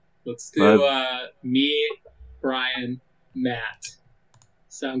Let's do me, Brian, Matt.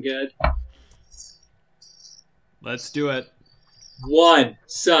 Sound good? Let's do it. 1,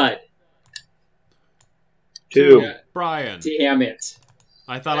 Sud. 2, Brian. Damn it.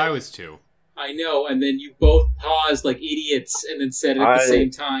 I thought I was 2. I know, and then you both paused like idiots and then said it at the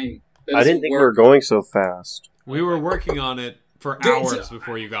same time. I didn't think we were going so fast. We were working on it for hours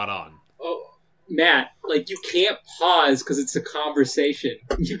before you got on. Oh, Matt, like you can't pause because it's a conversation.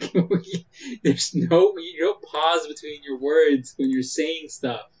 You don't pause between your words when you're saying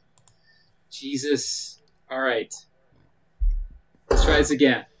stuff. Jesus. All right. Let's try this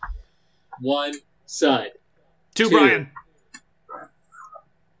again. 1, Sud. 2, Brian.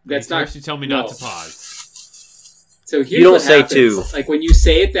 That's not. You tell me not to pause. So here's you don't what say happens. 2. Like when you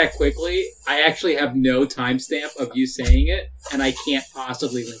say it that quickly, I actually have no timestamp of you saying it, and I can't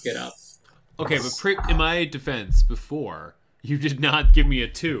possibly link it up. Okay, but in my defense, before you did not give me a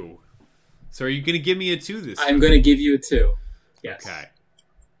 2. So are you going to give me a 2 this time? I'm going to give you a 2. Yes. Okay.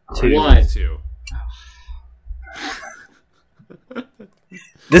 2. 1. 2.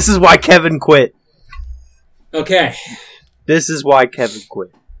 This is why Kevin quit. Okay. This is why Kevin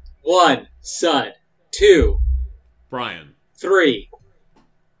quit. 1, Sud. 2, Brian. 3.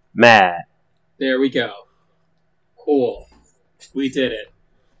 Matt. There we go. Cool. We did it.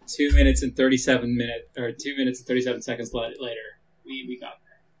 2 minutes and 37 seconds later. We got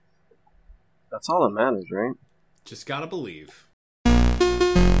there. That's all that matters, right? Just gotta believe.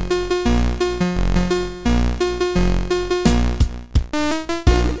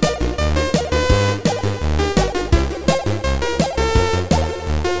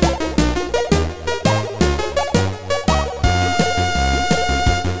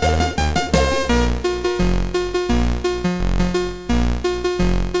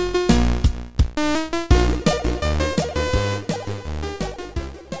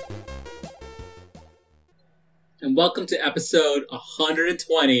 And welcome to episode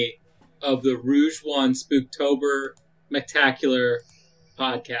 120 of the Rouge One Spooktober Spectacular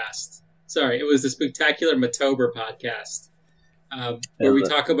podcast. Sorry, it was the Spectacular Matober podcast, where we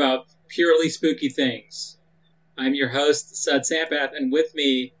talk about purely spooky things. I'm your host, Sud Sampath, and with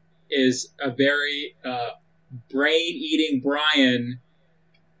me is a very brain-eating Brian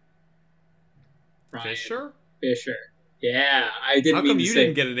Fisher? Fisher. Yeah, I didn't How mean come to you say...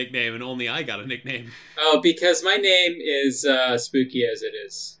 didn't get a nickname and only I got a nickname? Oh, because my name is Spooky as it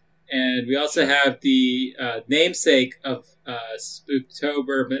is. And we also have the namesake of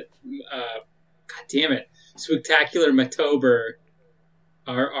Spooktober, God damn it, Spectacular Matober,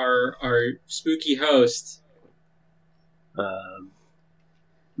 our spooky host.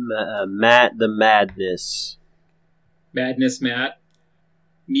 Matt the Madness. Madness Matt.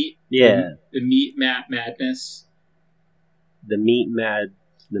 The Meat Matt Madness. The meat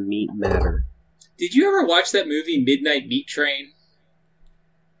matter. Did you ever watch that movie Midnight Meat Train?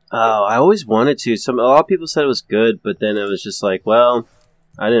 Oh, I always wanted to. A lot of people said it was good, but then it was just like, well,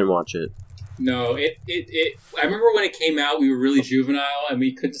 I didn't watch it. No, I remember when it came out, we were really juvenile, and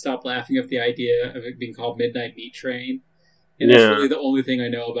we couldn't stop laughing at the idea of it being called Midnight Meat Train. And that's really the only thing I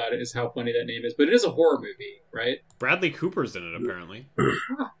know about it is how funny that name is. But it is a horror movie, right? Bradley Cooper's in it, apparently. There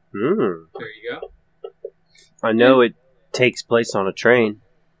you go. I know it takes place on a train.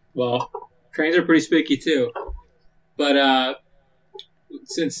 Well, trains are pretty spooky too. But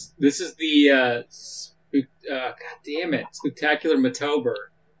since this is the God damn it, Spectacular Matober,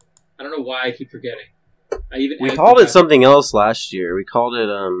 I don't know why I keep forgetting. We called it something else last year. We called it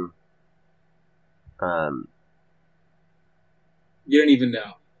you don't even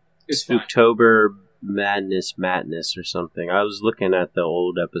know. It's Spooktober Madness or something. I was looking at the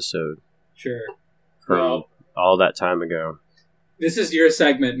old episode. Sure. From all that time ago. This is your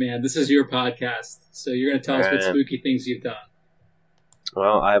segment, man. This is your podcast. So you're going to tell us what spooky things you've done.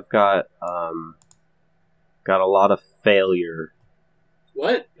 Well, I've got a lot of failure.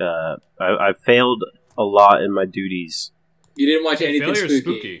 What? I failed a lot in my duties. You didn't watch anything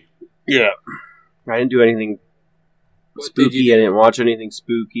spooky? Yeah. I didn't do anything spooky. I didn't watch anything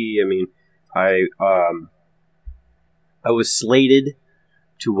spooky. I mean, I was slated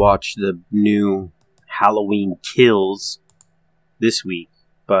to watch the new Halloween Kills this week,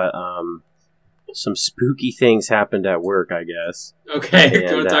 but some spooky things happened at work, I guess. Okay, do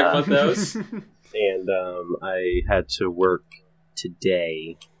you want to talk about those? And I had to work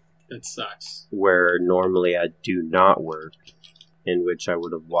today. That sucks. Where normally I do not work, in which I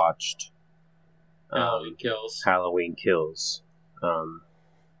would have watched Halloween Kills.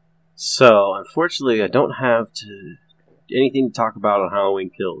 So, unfortunately, I don't have anything to talk about on Halloween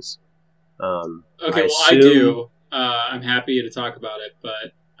Kills. I do. I'm happy to talk about it,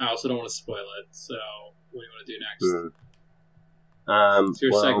 but also don't want to spoil it. So, what do you want to do next? It's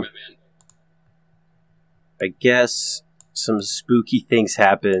your well, segment, man. I guess some spooky things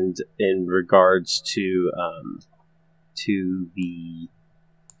happened in regards to the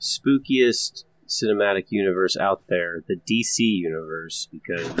spookiest cinematic universe out there, the DC universe,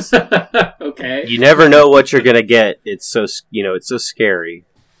 because Okay. you never know what you're gonna get. It's so scary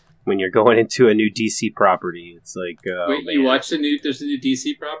when you're going into a new DC property. It's like, Wait, you watched there's a new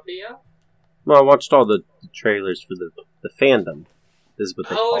DC property out? Well, I watched all the trailers for the fandom. This is what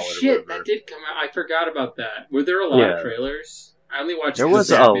they call Oh it. shit, that did come out. I forgot about that. Were there a lot of trailers? I only watched There the was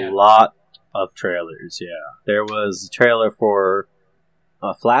Batman. a lot of trailers, yeah. There was a trailer for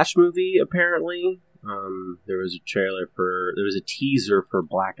a Flash movie, apparently. There was a teaser for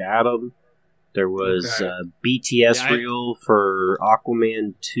Black Adam. There was a BTS reel for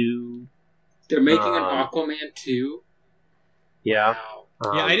Aquaman 2. They're making an Aquaman 2? Yeah.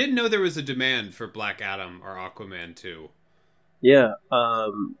 Wow. Yeah, I didn't know there was a demand for Black Adam or Aquaman 2. Yeah.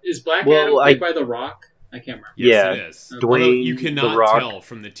 Is Black Adam played by The Rock? I can't remember. Yes, it is. Dwayne Although you cannot The Rock. tell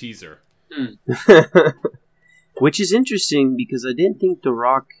from the teaser. Which is interesting because I didn't think The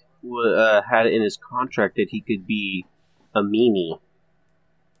Rock had it in his contract that he could be a meanie.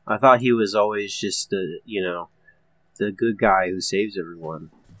 I thought he was always just the good guy who saves everyone.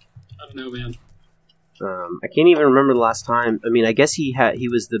 I don't know, man. I can't even remember the last time. I mean, I guess he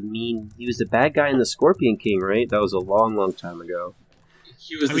was the bad guy in the Scorpion King, right? That was a long, long time ago.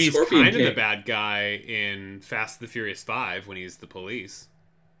 He was he's Scorpion kind King. of the bad guy in Fast and the Furious 5 when he's the police.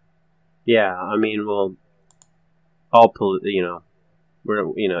 Yeah, I mean, well, all we're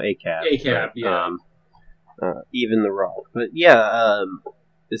ACAB. ACAB, yeah. Even The Rock, but yeah,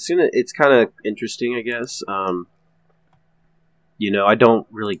 it's kind of interesting, I guess. I don't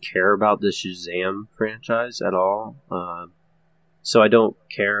really care about the Shazam franchise at all, so I don't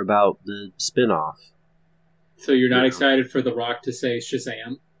care about the spin-off. So you're not excited for The Rock to say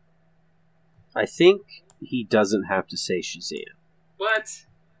Shazam? I think he doesn't have to say Shazam. What?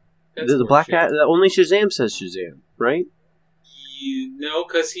 The Black Hat, only Shazam says Shazam, right? No,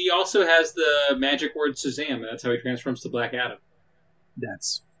 because he also has the magic word Shazam, and that's how he transforms to Black Adam.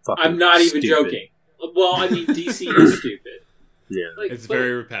 That's fucking I'm not even stupid. joking. Well, I mean, DC is stupid. Yeah, It's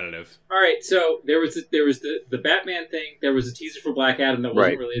very repetitive. All right, so there was the Batman thing. There was a teaser for Black Adam that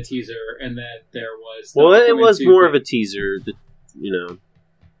wasn't really a teaser, and then there was it was more of a teaser. That, you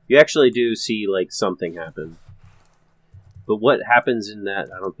actually do see like something happen, but what happens in that,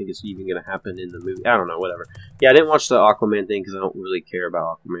 I don't think it's even going to happen in the movie. I don't know, whatever. Yeah, I didn't watch the Aquaman thing because I don't really care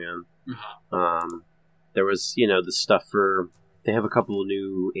about Aquaman. There was the stuff for. They have a couple of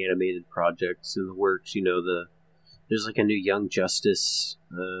new animated projects in the works. There's like a new Young Justice,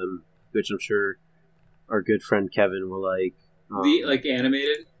 which I'm sure our good friend Kevin will like. Like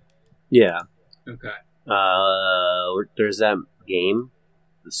animated? Yeah. Okay. There's that game,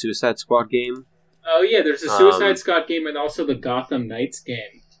 the Suicide Squad game. Oh yeah, there's a Suicide Squad game and also the Gotham Knights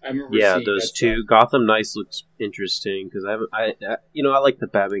game. I remember. Yeah, seeing those that two. stuff. Gotham Knights looks interesting because I like the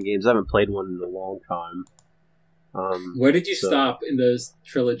Batman games. I haven't played one in a long time. Where did you stop in those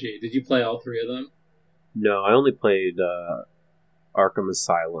trilogy? Did you play all three of them? No, I only played Arkham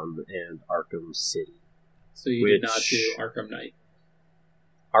Asylum and Arkham City. So you did not do Arkham Knight.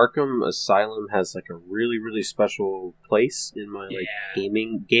 Arkham Asylum has like a really, really special place in my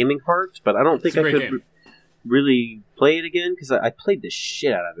gaming heart, but I don't think I could really play it again because I played the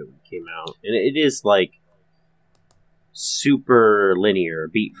shit out of it when it came out, and it is like super linear,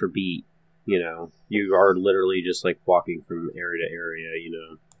 beat for beat. You are literally just like walking from area to area.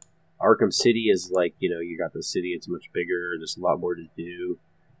 Arkham City is like, you got the city, it's much bigger, there's a lot more to do.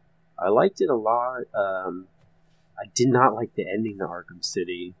 I liked it a lot. I did not like the ending to Arkham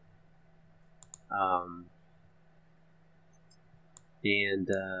City. And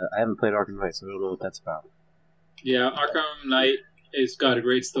I haven't played Arkham Knight, so I don't know what that's about. Yeah, Arkham Knight has got a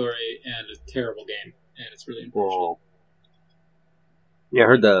great story and a terrible game, and it's really unfortunate. Well, yeah, I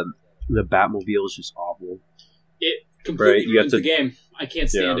heard the Batmobile is just awful. It completely ruins the game. I can't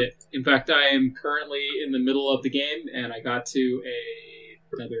stand it. In fact, I am currently in the middle of the game, and I got to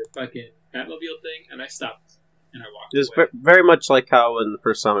another fucking Batmobile thing, and I stopped, and I walked It's away. very much like how when the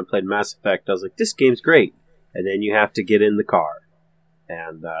first time I played Mass Effect, I was like, this game's great. And then you have to get in the car.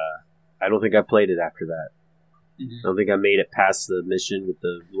 And I don't think I played it after that. Mm-hmm. I don't think I made it past the mission with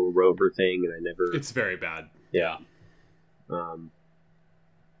the little rover thing, and I never... It's very bad. Yeah.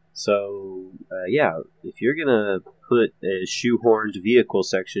 If you're gonna put a shoehorned vehicle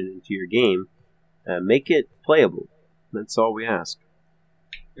section into your game, make it playable. That's all we ask.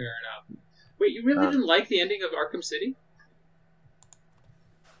 Fair enough. Wait, you really didn't like the ending of Arkham City?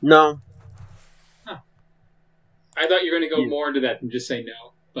 No. I thought you were going to go more into that than just say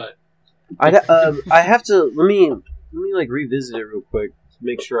no, but I have to let me like revisit it real quick to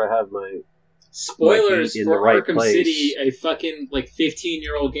make sure I have my spoilers in for the right Arkham place. City, a fucking like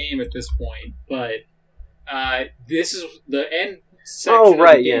 15-year-old game at this point. But this is the end section. Oh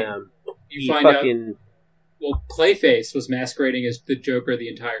right, of the game. yeah. You He find fucking out. Well, Clayface was masquerading as the Joker the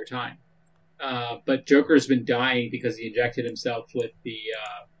entire time, but Joker's been dying because he injected himself with the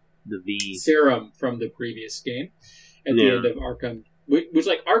V. serum from the previous game at the Yeah. end of Arkham, which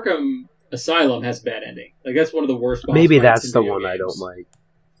like Arkham Asylum has a bad ending. Like that's one of the worst. Boss Maybe fights that's in the video one I games. don't like.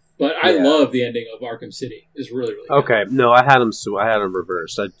 But I Yeah. love the ending of Arkham City. It's really really good. Okay, no, I had them. So I had them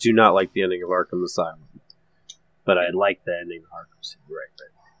reversed. I do not like the ending of Arkham Asylum, but I like the ending of Arkham City. Right.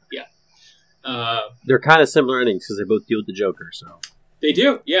 They're kind of similar endings because they both deal with the Joker. So They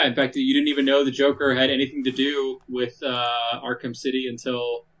do, yeah. In fact, you didn't even know the Joker had anything to do with Arkham City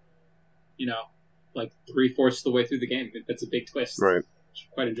until, like 3/4 of the way through the game. That's a big twist. right. It's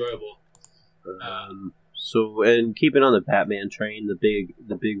quite enjoyable. So, and keeping on the Batman train, the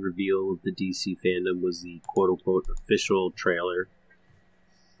big reveal of the DC fandom was the quote unquote official trailer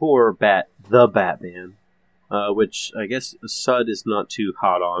for the Batman, which I guess Sud is not too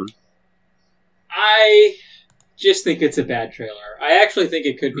hot on. I just think it's a bad trailer. I actually think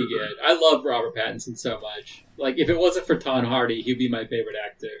it could be good. I love Robert Pattinson so much. Like, if it wasn't for Tom Hardy, he'd be my favorite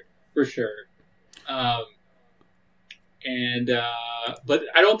actor for sure. But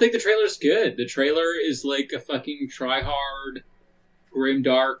I don't think the trailer's good. The trailer is like a fucking try-hard,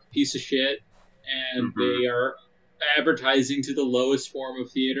 grimdark piece of shit, and they are advertising to the lowest form of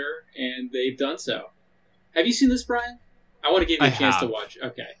theater, and they've done so. Have you seen this, Brian? I want to give you a chance to watch.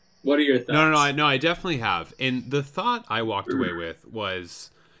 Okay. What are your thoughts? No, I definitely have. And the thought I walked away with was,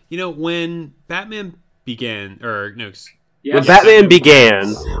 when Batman began, When Batman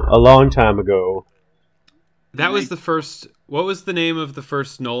began a long time ago. That was the first. What was the name of the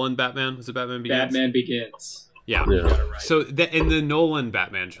first Nolan Batman? Was it Batman Begins? Batman Begins. Yeah. You got it right. So in the Nolan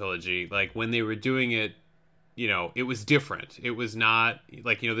Batman trilogy, like when they were doing it, it was different. It was not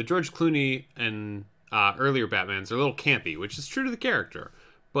like the George Clooney and earlier Batmans are a little campy, which is true to the character.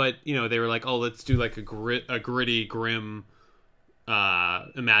 But they were like, oh, let's do like a gritty, grim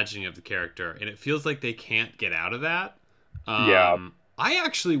imagining of the character, and it feels like they can't get out of that. I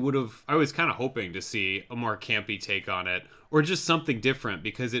actually I was kind of hoping to see a more campy take on it, or just something different,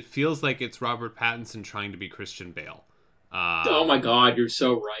 because it feels like it's Robert Pattinson trying to be Christian Bale. Oh my God, you're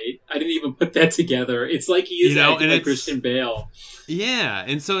so right. I didn't even put that together. It's like he is acting like Christian Bale. Yeah,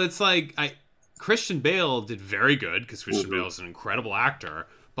 and so it's like Christian Bale did very good, because Christian Bale is an incredible actor.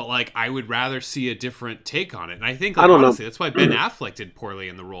 But like, I would rather see a different take on it, and I think honestly, that's why Ben Affleck did poorly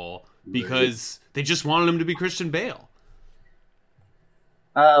in the role, because they just wanted him to be Christian Bale.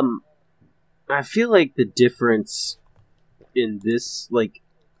 I feel like the difference in this, like,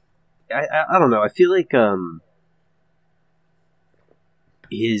 I don't know. I feel like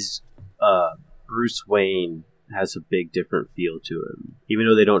his Bruce Wayne has a big different feel to him, even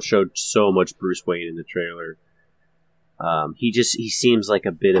though they don't show so much Bruce Wayne in the trailer. He seems like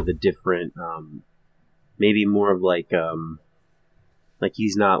a bit of a different, maybe more of like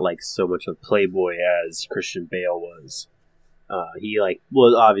he's not like so much a playboy as Christian Bale was. He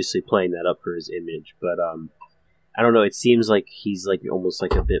was obviously playing that up for his image, but I don't know. It seems like he's like almost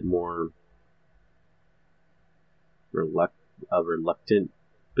like a bit more reluctant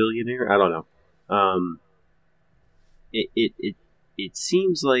billionaire. I don't know. It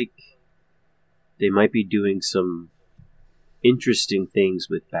seems like they might be doing some interesting things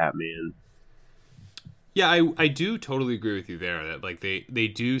with Batman. Yeah, I do totally agree with you there, that like they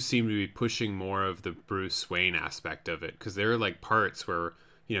do seem to be pushing more of the Bruce Wayne aspect of it, because there are like parts where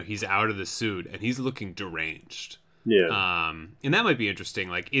he's out of the suit and he's looking deranged. Yeah. And that might be interesting.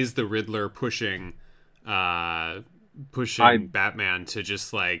 Like, is the Riddler pushing Batman to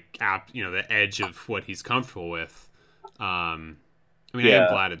just like the edge of what he's comfortable with? I am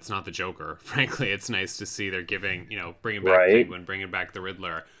glad it's not the Joker. Frankly, it's nice to see they're giving, bringing back Penguin, bringing back the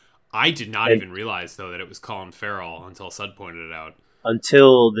Riddler. I did not even realize, though, that it was Colin Farrell until Sud pointed it out.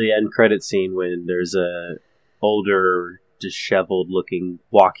 Until the end credit scene when there's a older, disheveled-looking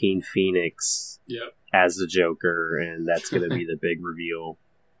Joaquin Phoenix as the Joker, and that's going to be the big reveal.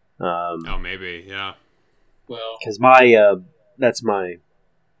 Maybe, yeah. Well, because that's my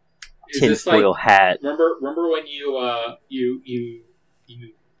tinfoil hat. Remember when you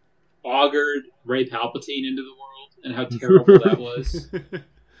augured Ray Palpatine into the world and how terrible that was?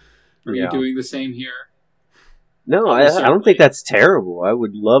 Are you doing the same here? No, I don't think that's terrible. I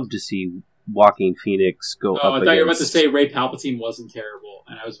would love to see Joaquin Phoenix go up I against... thought you were about to say Ray Palpatine wasn't terrible,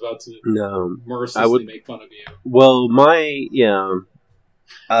 and I was about to mercilessly make fun of you. Well,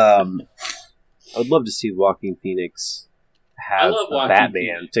 I would love to see Joaquin Phoenix have a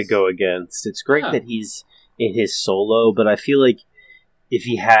Batman to go against. It's great that he's in his Solo, but I feel like if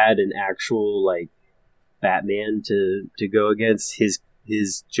he had an actual like Batman to go against,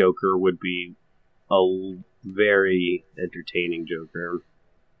 his Joker would be a very entertaining Joker.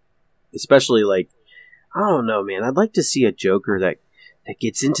 Especially like, I don't know, man. I'd like to see a Joker that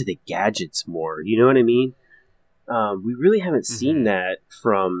gets into the gadgets more. You know what I mean? We really haven't seen that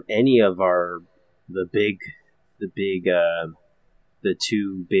from any of the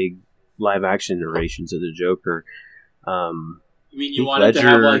two big live action narrations of the Joker. You mean you wanted to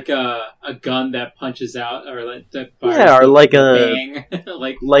have like a gun that punches out, or that fires or like a bang,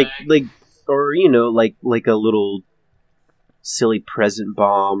 like or you know like a little silly present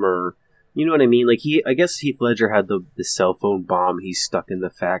bomb, or you know what I mean? Like I guess Heath Ledger had the cell phone bomb he stuck in the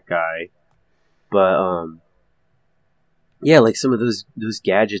fat guy, but yeah, like some of those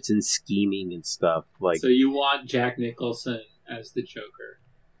gadgets and scheming and stuff. Like, so you want Jack Nicholson as the Joker?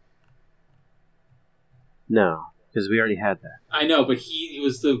 No, because we already had that. I know, but he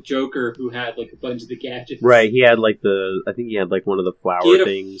was the Joker who had like a bunch of the gadgets. Right, he had like I think he had like one of the flower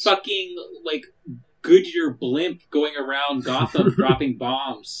things. Fucking like Goodyear blimp going around Gotham dropping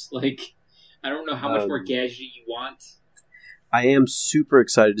bombs. Like, I don't know how much more gadget you want. I am super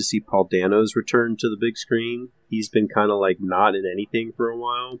excited to see Paul Dano's return to the big screen. He's been kind of like not in anything for a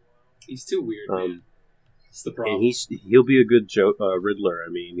while. He's too weird, man. That's the problem. And he'll be a good Riddler. I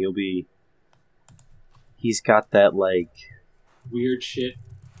mean, he's got that like weird shit.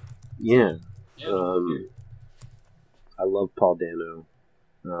 Yeah. I love Paul Dano.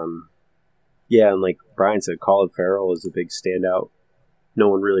 Yeah, and like Brian said, Colin Farrell is a big standout. No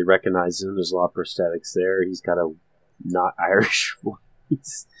one really recognizes him. There's a lot of prosthetics there. He's got a not Irish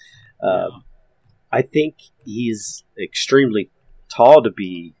voice. I think he's extremely tall to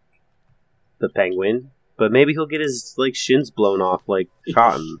be the Penguin, but maybe he'll get his like shins blown off like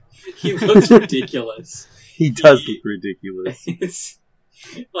cotton. He looks ridiculous. He does look ridiculous. It's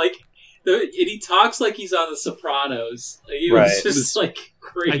like, and he talks like he's on The Sopranos. Like, it right. was just like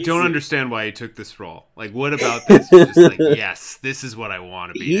crazy. I don't understand why he took this role. Like, what about this was just like, yes, this is what I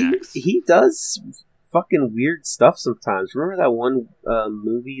want to be next. He does fucking weird stuff sometimes. Remember that one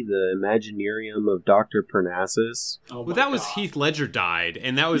movie, The Imaginarium of Dr. Parnassus? Well, that was Heath Ledger died,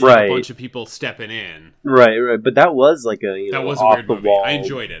 and that was like a bunch of people stepping in. Right. But that was like that was off a weird the movie. wall. I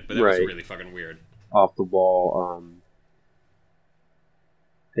enjoyed it, but that was really fucking weird. Off the wall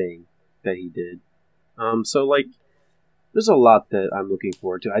thing that he did. So like, there's a lot that I'm looking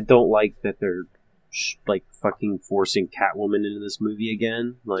forward to. I don't like that they're like fucking forcing Catwoman into this movie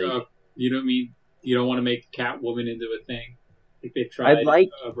again. Like, you don't want to make Catwoman into a thing? Like they've tried. I'd like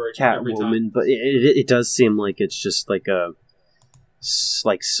Catwoman, but it does seem like it's just like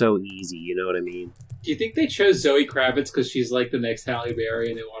so easy. You know what I mean? Do you think they chose Zoe Kravitz because she's like the next Halle Berry,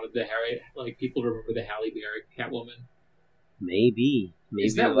 and they wanted people to remember the Halle Berry Catwoman? Maybe.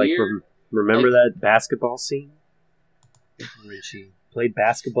 Is that like weird? Remember that basketball scene when she played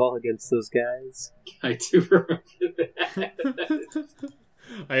basketball against those guys? I do remember that.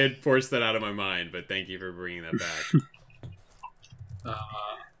 I had forced that out of my mind, but thank you for bringing that back.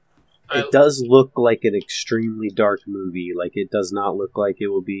 It does look like an extremely dark movie. Like, it does not look like it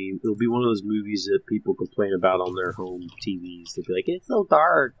will be. It'll be one of those movies that people complain about on their home TVs. They'll be like, "It's so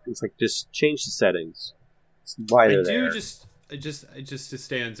dark." It's like, just change the settings. It's why they're there. Just to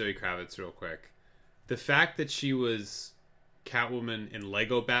stay on Zoe Kravitz real quick. The fact that she was Catwoman in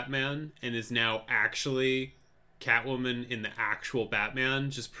Lego Batman and is now actually Catwoman in the actual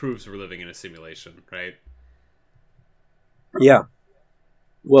Batman just proves we're living in a simulation, right? Yeah.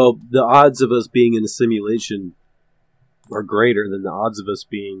 Well, the odds of us being in a simulation are greater than the odds of us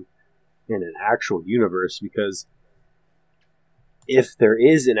being in an actual universe, because if there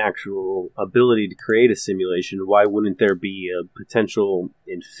is an actual ability to create a simulation, why wouldn't there be a potential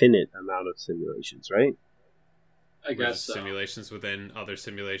infinite amount of simulations, right? I guess so. Simulations within other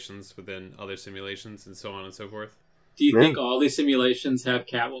simulations within other simulations, and so on and so forth. Do you think all these simulations have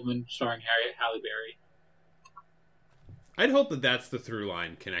Catwoman starring Halle Berry? I'd hope that that's the through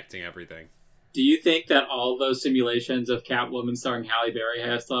line connecting everything. Do you think that all those simulations of Catwoman starring Halle Berry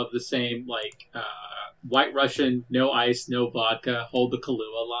has to have the same, like, White Russian, no ice, no vodka, hold the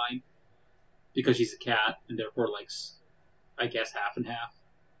Kahlua line? Because she's a cat, and therefore, like, I guess half and half.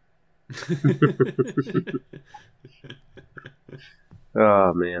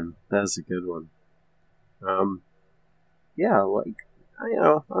 Oh man, that's a good one. Yeah, like,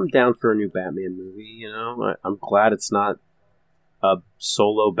 I'm down for a new Batman movie. I'm glad it's not a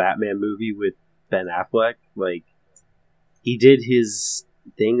solo Batman movie with Ben Affleck. Like, he did his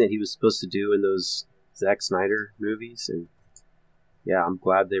thing that he was supposed to do in those Zack Snyder movies, and yeah, I'm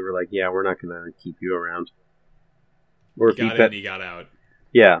glad they were like, yeah, we're not gonna keep you around. Or if he got in, he got out.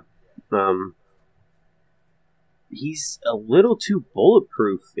 Yeah. He's a little too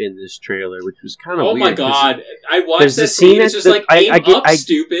bulletproof in this trailer, which was kind of weird. Oh my god! I watched that scene. It's just like aim up,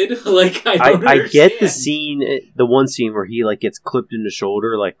 stupid. Like I get the scene, the one scene where he like gets clipped in the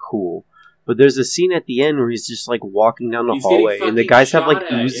shoulder, like cool. But there's a scene at the end where he's just like walking down the hallway, and the guys have like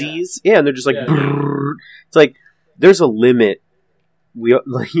Uzis, and they're just like, it's like there's a limit. We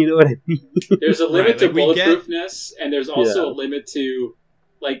like, you know what I mean? There's a limit to bulletproofness, and there's also a limit to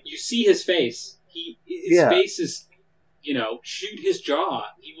like you see his face. His face is, shoot his jaw.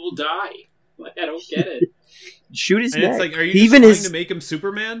 He will die. Like, I don't get it. Shoot his neck. It's like, are you just trying to make him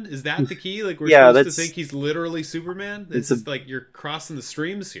Superman? Is that the key? Like, we're supposed to think he's literally Superman? It's just like you're crossing the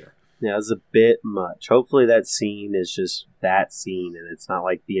streams here. Yeah, it's a bit much. Hopefully that scene is just that scene, and it's not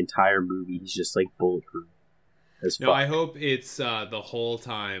like the entire movie. He's just like bulletproof. No, I hope it's the whole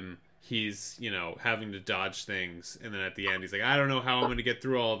time he's, having to dodge things, and then at the end he's like, I don't know how I'm going to get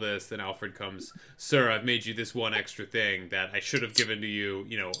through all this. Then Alfred comes, sir, I've made you this one extra thing that I should have given to you,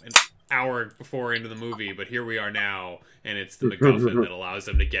 an hour before into the movie, but here we are now, and it's the MacGuffin that allows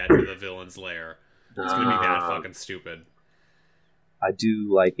them to get to the villain's lair. It's going to be that fucking stupid. I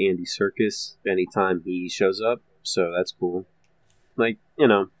do like Andy Serkis anytime he shows up, so that's cool. Like,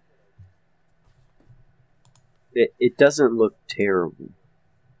 it doesn't look terrible.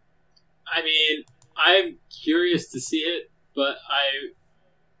 I mean, I'm curious to see it, but I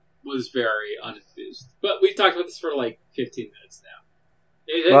was very unenthused. But we've talked about this for like 15 minutes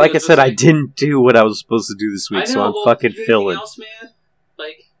now. Well, like I said, I didn't do what I was supposed to do this week, so I'm fucking filling. Else, man?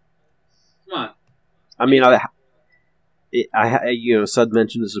 Like, come on. I mean, I Sud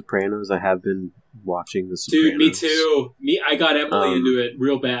mentioned The Sopranos. I have been watching The Sopranos. Dude, me too. I got Emily into it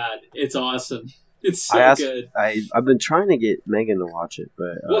real bad. It's awesome. It's so good. I've been trying to get Megan to watch it,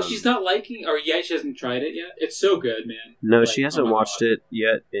 but well, she's not liking, or she hasn't tried it yet. It's so good, man. No, she hasn't watched it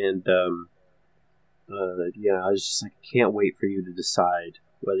yet, and I was just like, I can't wait for you to decide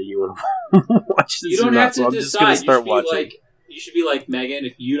whether you want to watch this. You don't have to decide. Start watching. You should be like, Megan,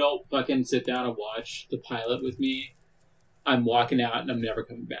 if you don't fucking sit down and watch the pilot with me, I'm walking out and I'm never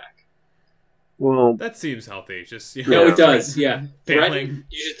coming back. Well, that seems healthy. Just no, it does. Yeah, you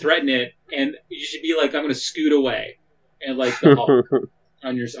should threaten it, and you should be like, "I'm going to scoot away," and like the Hulk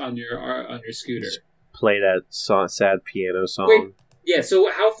on your scooter. Just play that sad piano song. Wait, yeah.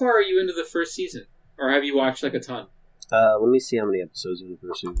 So, how far are you into the first season, or have you watched like a ton? Let me see how many episodes in the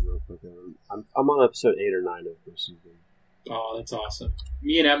first season. Real quick. I'm on episode 8 or 9 of the first season. Oh, that's awesome.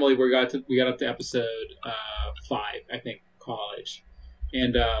 Me and Emily, we got up to episode 5, I think, college,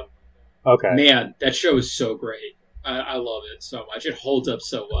 and. Okay. Man, that show is so great. I love it so much. It holds up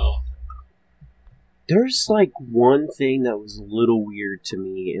so well. There's like one thing that was a little weird to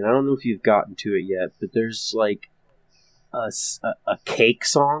me, and I don't know if you've gotten to it yet, but there's like a cake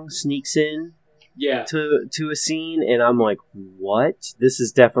song sneaks in to a scene, and I'm like, what? This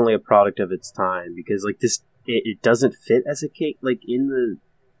is definitely a product of its time, because like this, it doesn't fit as a cake like in the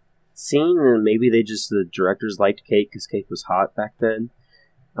scene, and maybe the directors liked Cake because Cake was hot back then.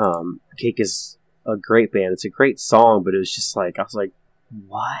 Cake is a great band. It's a great song, but it was just like, I was like,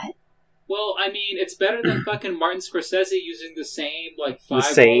 what? Well, I mean, it's better than fucking Martin Scorsese using the same, like, 5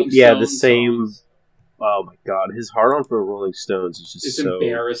 the same songs. Oh my god, his Hard On for Rolling Stones is just so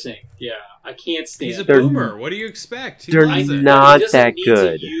embarrassing. Yeah, I can't stand it. He's a boomer. What do you expect? They're not that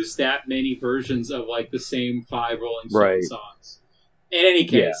good. To use that many versions of, like, the same 5 Rolling Stones songs. In any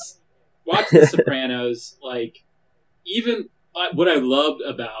case, watching The Sopranos, like, even... what I loved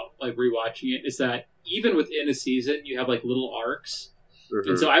about like rewatching it is that even within a season, you have like little arcs,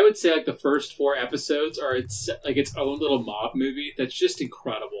 and so I would say like the first 4 episodes are its own little mob movie that's just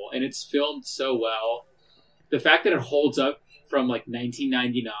incredible, and it's filmed so well. The fact that it holds up from like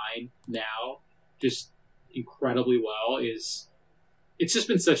 1999 now, just incredibly well, it's just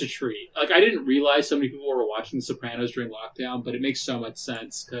been such a treat. Like I didn't realize so many people were watching The Sopranos during lockdown, but it makes so much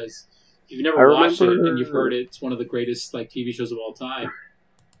sense because. If you've never watched it and you've heard it, it's one of the greatest like TV shows of all time.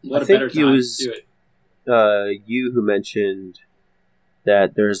 What a better time to do it. You who mentioned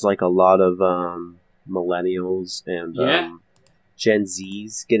that there's like a lot of millennials and Gen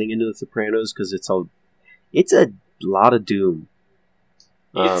Zs getting into The Sopranos because it's a lot of doom.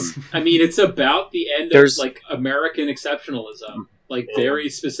 It's about the end of like American exceptionalism, like very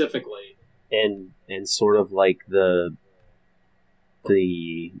specifically, and sort of like the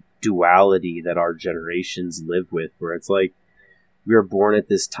the duality that our generations live with, where it's like we were born at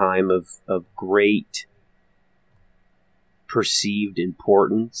this time of great perceived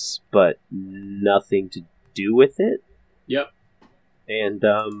importance, but nothing to do with it. Yep. And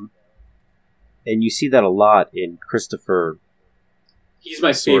you see that a lot in Christopher. He's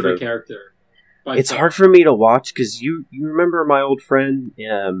my Sort favorite of. character. It's hard for me to watch because you remember my old friend,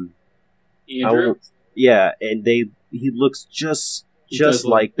 Andrew. and he looks just does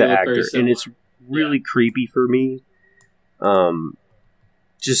like the they look very actor, similar. and it's really creepy for me.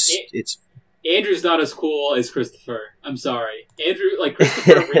 It's Andrew's not as cool as Christopher. I'm sorry. Andrew, like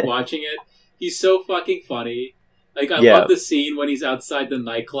Christopher, rewatching it, he's so fucking funny. Like, I love the scene when he's outside the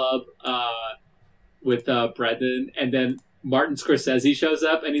nightclub with Brendan, and then Martin Scorsese shows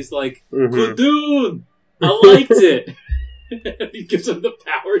up, and he's like, "Good dude, I liked it." He gives him the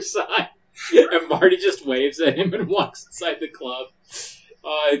power sign, and Marty just waves at him and walks inside the club.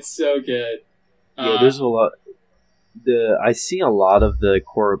 Oh, it's so good. there's a lot. I see a lot of the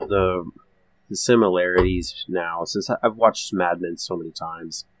similarities now since I've watched Mad Men so many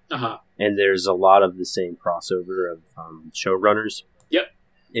times, and there's a lot of the same crossover of showrunners. Yep,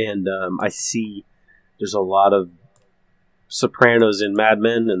 and I see there's a lot of Sopranos in Mad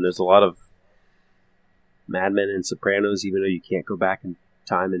Men, and there's a lot of Mad Men and Sopranos, even though you can't go back in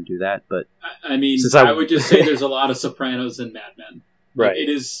time and do that. But I mean, I would just say there's a lot of Sopranos in Mad Men. Right. It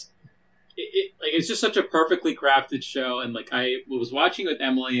is. Like, it's just such a perfectly crafted show, and like I was watching with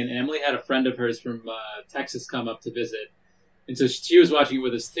Emily, and Emily had a friend of hers from Texas come up to visit, and so she was watching it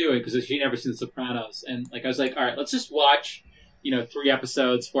with us too, because she'd never seen The Sopranos, and like I was like, all right, let's just watch 4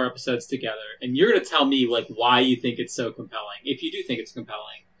 episodes together, and you're gonna tell me like why you think it's so compelling, if you do think it's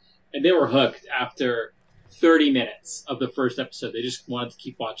compelling. And they were hooked after 30 minutes of the first episode. They just wanted to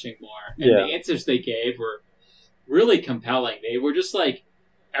keep watching more, and the answers they gave were really compelling. They were just like,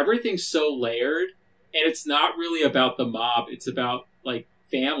 everything's so layered, and it's not really about the mob. It's about like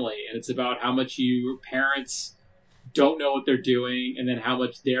family, and it's about how much your parents don't know what they're doing, and then how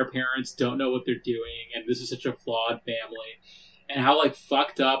much their parents don't know what they're doing, and this is such a flawed family, and how like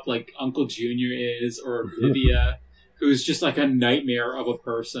fucked up like Uncle Junior is, or Olivia, who's just like a nightmare of a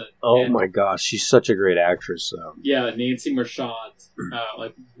person. Oh my gosh, she's such a great actress, though. Yeah, Nancy Marchand,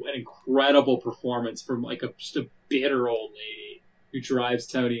 like an incredible performance from like just a bitter old lady who drives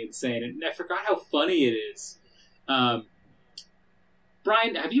Tony insane. And I forgot how funny it is. Brian,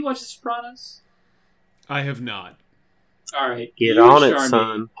 have you watched The Sopranos? I have not. All right. Get on it,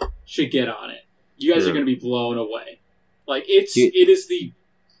 son. Should get on it. You guys are going to be blown away. Like, it is the...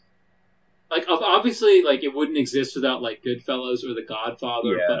 Like, obviously, like, it wouldn't exist without, like, Goodfellas or The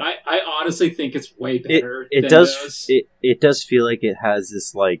Godfather, but I honestly think it's way better than those. It does feel like it has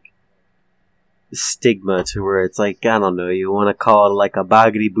this, like, stigma to where it's like, I don't know, you want to call it like a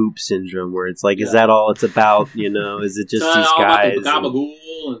boggity boop syndrome, where it's like, is that all it's about? Is it just these guys? And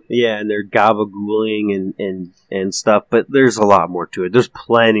they're gabagooling and stuff, but there's a lot more to it. There's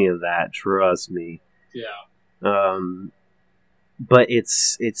plenty of that, trust me. Yeah. But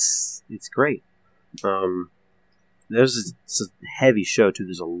it's great. It's a heavy show too.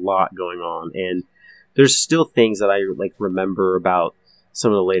 There's a lot going on, and there's still things that I like remember about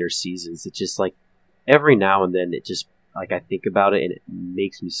some of the later seasons. It just like every now and then it just like I think about it and it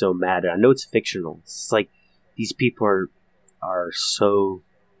makes me so mad. And I know it's fictional. It's like these people are so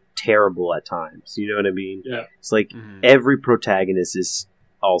terrible at times. You know what I mean? Yeah. It's like every protagonist is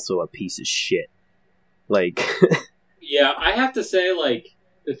also a piece of shit. Like yeah, I have to say, like,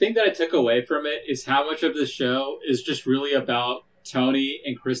 the thing that I took away from it is how much of the show is just really about Tony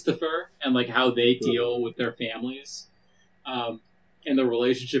and Christopher and like how they deal with their families. And the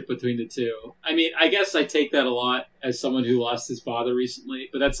relationship between the two. I mean, I guess I take that a lot as someone who lost his father recently,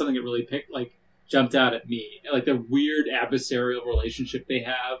 but that's something that really jumped out at me. Like the weird adversarial relationship they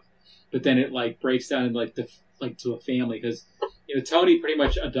have, but then it like breaks down in like to a family, because Tony pretty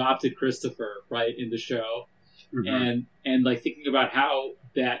much adopted Christopher, right, in the show, and like thinking about how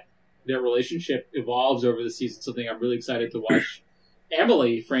that their relationship evolves over the season, something I'm really excited to watch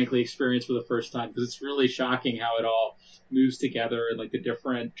Emily, frankly, experience for the first time, because it's really shocking how it all moves together and like the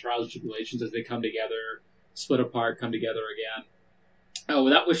different trials and tribulations as they come together, split apart, come together again. Oh,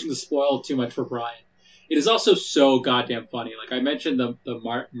 without wishing to spoil too much for Brian, it is also so goddamn funny. Like I mentioned the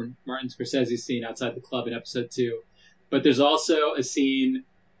Martin Scorsese scene outside the club in episode 2, but there's also a scene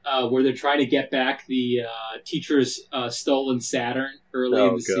where they're trying to get back the teacher's stolen Saturn early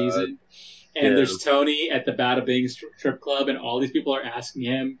in the season. And there's Tony at the Bada Bing strip club, and all these people are asking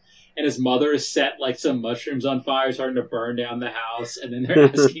him. And his mother has set like some mushrooms on fire, starting to burn down the house. And then they're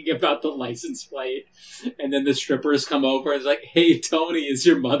asking about the license plate. And then the strippers come over and it's like, "Hey, Tony, is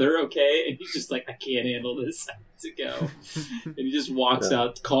your mother okay?" And he's just like, "I can't handle this. I have to go." And he just walks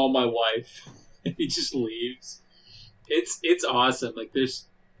out, "Call my wife." And he just leaves. It's awesome. Like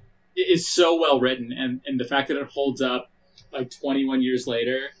it's so well written, and the fact that it holds up like 21 years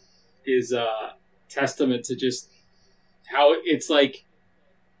later is a testament to just how it's like.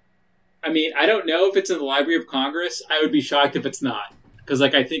 I mean, I don't know if it's in the Library of Congress. I would be shocked if it's not, because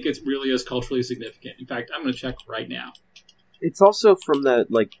like I think it really is culturally significant. In fact, I'm going to check right now. It's also from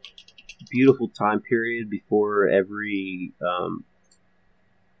that like beautiful time period before every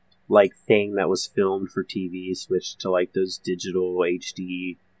like thing that was filmed for TV switched to like those digital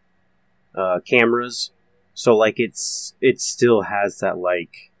HD cameras. So like it still has that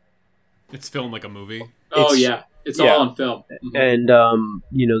like it's filmed like a movie. Oh yeah. It's all on film. Mm-hmm. And,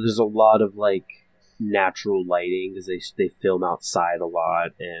 there's a lot of, like, natural lighting because they film outside a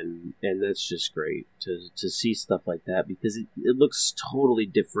lot, and that's just great to see stuff like that because it looks totally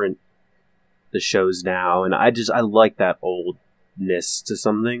different, the shows now, and I like that oldness to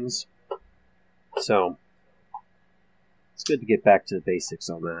some things. So, it's good to get back to the basics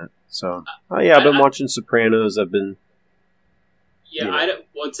on that. So, I've been watching Sopranos, I've been... Yeah, I don't.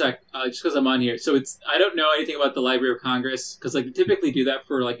 One sec, just because I'm on here. So I don't know anything about the Library of Congress because like they typically do that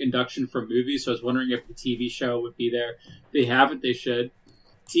for like induction for movies. So I was wondering if the TV show would be there. They haven't. They should.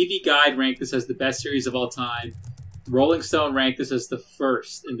 TV Guide ranked this as the best series of all time. Rolling Stone ranked this as the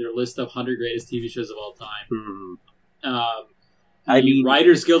first in their list of 100 greatest TV shows of all time. The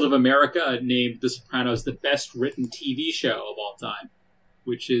Writers Guild of America named The Sopranos the best written TV show of all time,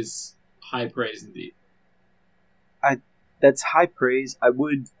 which is high praise indeed. That's high praise. I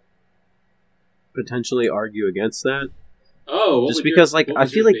would potentially argue against that. Oh, just because, like, I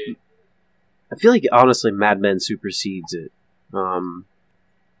feel like honestly, Mad Men supersedes it.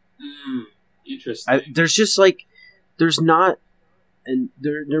 Interesting. There's just like, there's not, and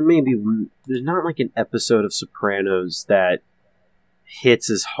there's not like an episode of Sopranos that hits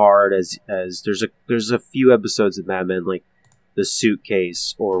as hard as there's a few episodes of Mad Men like The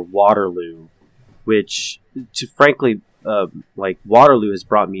Suitcase or Waterloo, which frankly. Like Waterloo has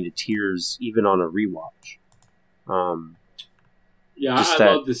brought me to tears even on a rewatch. I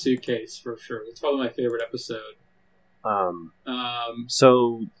love The Suitcase for sure. It's probably my favorite episode.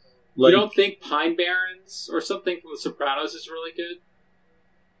 So like, you don't think Pine Barrens or something from The Sopranos is really good?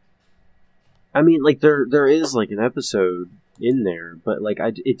 I mean, like there is like an episode in there, but like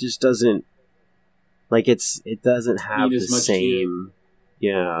it just doesn't like it doesn't have the same.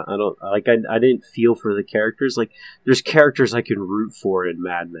 Yeah, I don't like. I didn't feel for the characters. Like, there's characters I can root for in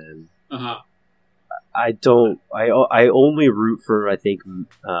Mad Men. I don't. I only root for I think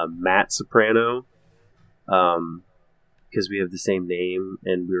Matt Soprano, because we have the same name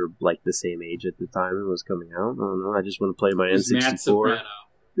and we were like the same age at the time it was coming out. I don't know. I just want to play my N64. Matt Soprano.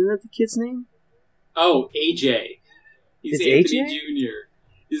 Isn't that the kid's name? Oh, AJ. He's it's Anthony AJ? Jr.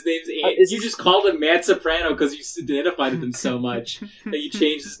 His name's you just called him Matt Soprano because you identified with him so much that you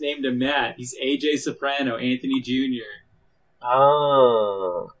changed his name to Matt. He's AJ Soprano, Anthony Jr.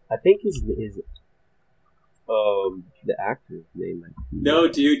 I think his the actor's name. No,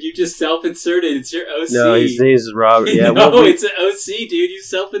 dude, you just self-inserted. It's your OC. No, his name is Robert. Yeah, it's an OC, dude. You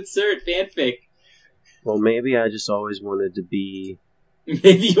self-insert fanfic. Well, maybe I just always wanted to be.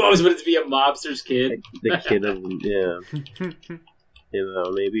 Maybe you always wanted to be a mobster's kid. The kid of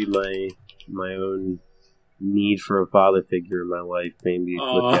maybe my own need for a father figure in my life made me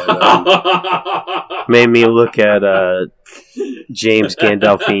look at James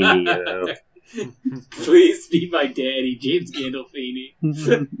Gandolfini. Please be my daddy, James Gandolfini.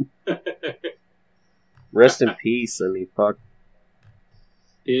 Rest in peace. I mean, fuck.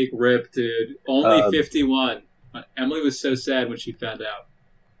 Big rip, dude. Only 51. Emily was so sad when she found out.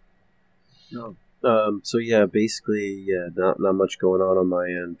 No. So yeah, basically, not much going on my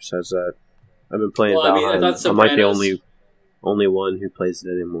end besides that. I've been playing Valheim. I'm like the only one who plays it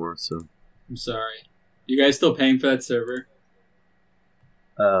anymore. So I'm sorry. You guys still paying for that server?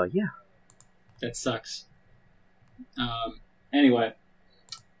 Yeah. That sucks. Anyway,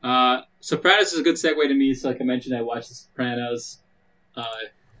 Sopranos is a good segue to me. So, like I mentioned, I watched The Sopranos,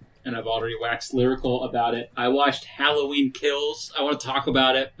 and I've already waxed lyrical about it. I watched Halloween Kills. I want to talk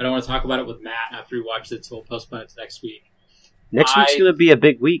about it, but I want to talk about it with Matt after we watch it, so we'll postpone it to next week. Next week's going to be a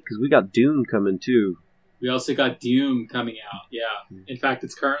big week because we got Dune coming too. We also got Doom coming out. Yeah. In fact,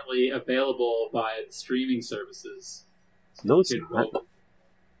 it's currently available via the streaming services. No, it's not.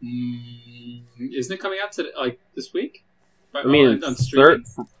 Isn't it coming out to this week? I mean, on streaming?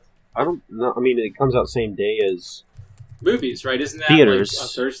 I don't know. I mean, it comes out same day as Movies, right? Isn't that theaters on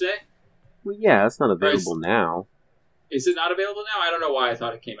Thursday? Well, yeah, it's not available now. Is it not available now? I don't know why I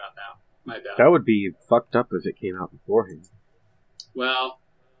thought it came out now. My bad. That would be fucked up if it came out beforehand. Well,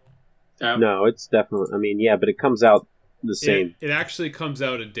 no, it's definitely. I mean, yeah, but it comes out the same. It actually comes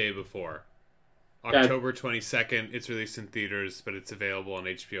out a day before. October 22nd, it's released in theaters, but it's available on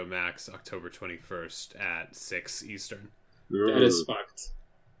HBO Max October 21st at 6 Eastern. That is fucked.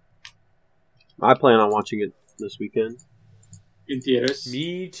 I plan on watching it this weekend. In theaters?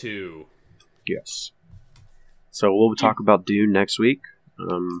 Me too. Yes. So we'll talk about Dune next week. I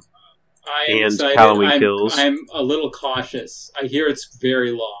am and excited. Halloween Kills. I'm a little cautious. I hear it's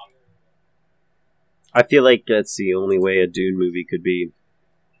very long. I feel like that's the only way a Dune movie could be.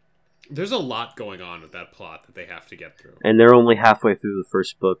 There's a lot going on with that plot that they have to get through. And they're only halfway through the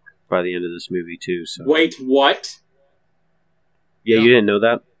first book by the end of this movie, too. So. Wait, what? Yeah, you didn't know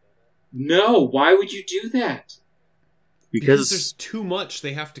that? No, why would you do that? Because there's too much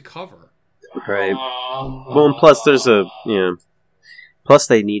they have to cover. Right. Well, and plus there's plus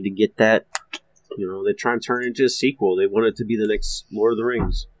they need to get that, they try and turn it into a sequel. They want it to be the next Lord of the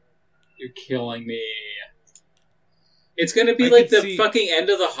Rings. You're killing me. It's going to be like the fucking end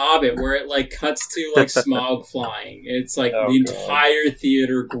of The Hobbit, where it cuts to Smaug flying. It's the entire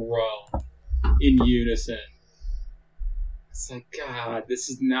theater groan in unison. It's like, God, this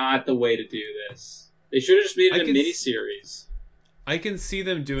is not the way to do this. They should have just made it a miniseries. I can see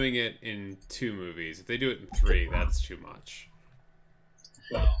them doing it in 2 movies. If they do it in 3, that's too much.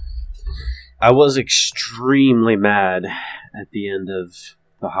 Well, I was extremely mad at the end of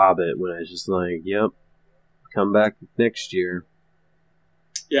The Hobbit when I was just like, yep, come back next year.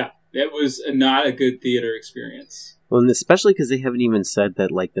 Yeah, it was not a good theater experience. Well, and especially because they haven't even said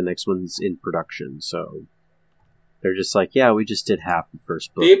that the next one's in production, so they're just like, yeah, we just did half the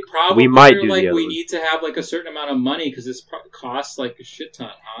first book. They probably might are do the other we one. need to have a certain amount of money because this costs a shit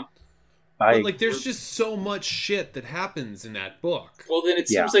ton, huh? But there's just so much shit that happens in that book. Well, then it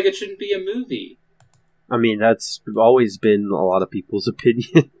seems like it shouldn't be a movie. I mean, that's always been a lot of people's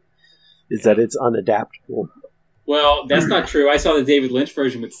opinion, is that it's unadaptable. Well, that's not true. I saw the David Lynch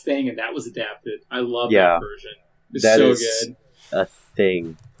version with Sting, and that was adapted. I love that version. It's so good. A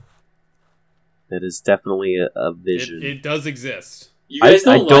thing. That is definitely a vision. It does exist. You guys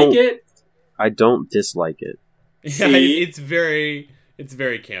don't like it? I don't dislike it. Yeah, it's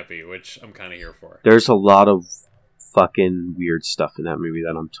very campy, which I'm kind of here for. There's a lot of fucking weird stuff in that movie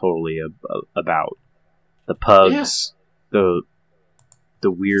that I'm totally about. The pugs, the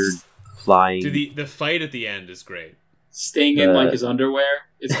weird flying. Dude, the fight at the end is great. Sting in his underwear.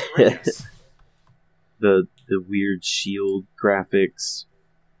 It's great. the weird shield graphics.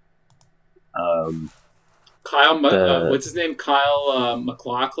 Kyle, what's his name? Kyle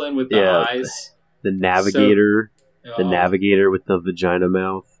MacLachlan with the eyes. The navigator. The navigator with the vagina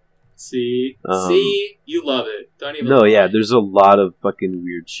mouth. See, you love it. Don't even. No, yeah, there's a lot of fucking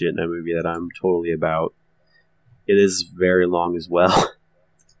weird shit in that movie that I'm totally about. It is very long as well.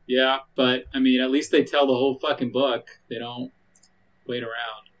 Yeah, but I mean, at least they tell the whole fucking book. They don't wait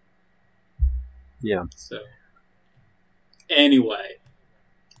around. Yeah. So, anyway,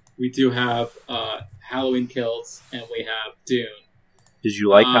 we do have Halloween Kills, and we have Dune. Did you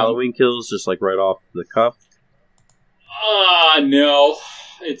like Halloween Kills, just right off the cuff? No.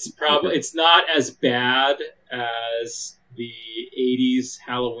 It's not as bad as the 80s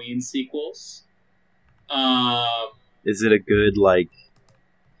Halloween sequels. Is it a good,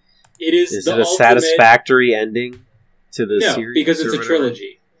 It is. Is it a satisfactory ending to the series? Because it's a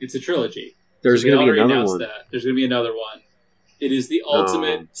trilogy. It's a trilogy. There's going to be another one. There's going to be another one. It is the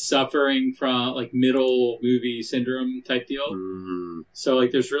ultimate suffering from middle movie syndrome type deal. Mm-hmm. So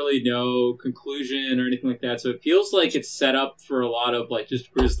there's really no conclusion or anything like that. So it feels like it's set up for a lot of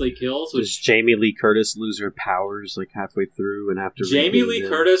just grisly kills. Does Jamie Lee Curtis lose her powers halfway through and have to? Jamie Lee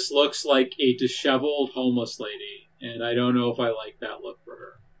Curtis looks like a disheveled homeless lady, and I don't know if I like that look for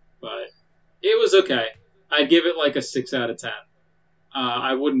her. But it was okay. I'd give it a 6 out of 10.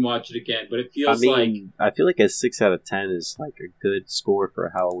 I wouldn't watch it again, but it feels I feel like a 6 out of 10 is a good score for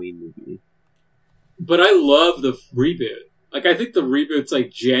a Halloween movie. But I love the reboot. I think the reboot's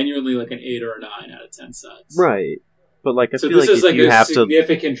genuinely an 8 or a 9 out of 10 sets. Right. But I so feel this is you a have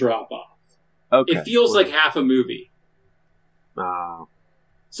significant drop off. Okay. It feels like half a movie.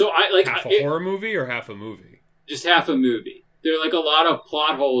 So I half a horror movie or half a movie? Just half a movie. There are a lot of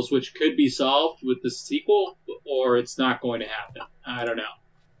plot holes which could be solved with the sequel, or it's not going to happen. I don't know.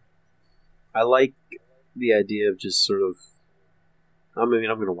 I like the idea of just sort of I mean,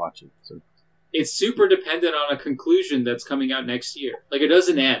 I'm gonna watch it. So. It's super dependent on a conclusion that's coming out next year. Like, it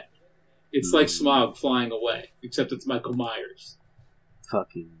doesn't end. It's like Smog flying away, except it's Michael Myers.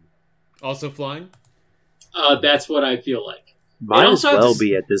 Fucking. Also flying? That's what I feel like. Might as well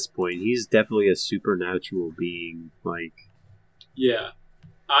be at this point. He's definitely a supernatural being. Like, yeah,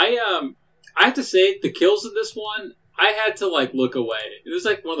 I have to say the kills in this one, I had to like look away. It was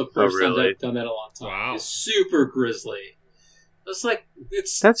like one of the first times I've done that in a long time. Wow. It's super grisly. It's like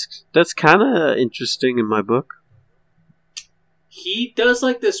that's kind of interesting in my book. He does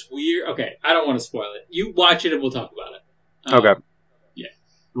like this weird. Okay, I don't want to spoil it. You watch it and we'll talk about it. Okay. Yeah,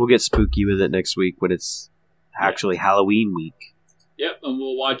 we'll get spooky with it next week when it's actually Halloween week. Yep, and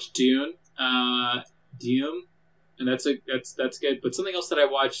we'll watch Dune. Dune, and that's good. But something else that I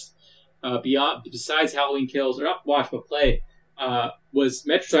watched besides Halloween Kills, or not watch but play, was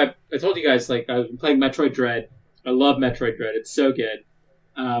Metroid. I told you guys like I've been playing Metroid Dread. I love Metroid Dread. It's so good.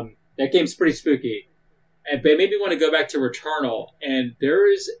 That game's pretty spooky. But it made me want to go back to Returnal. And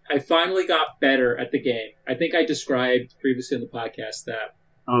I finally got better at the game. I think I described previously in the podcast that.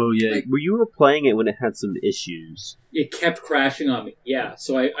 Oh, yeah. Like, you were playing it when it had some issues. It kept crashing on me. Yeah.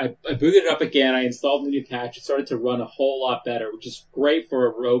 So I booted it up again. I installed the new patch. It started to run a whole lot better, which is great for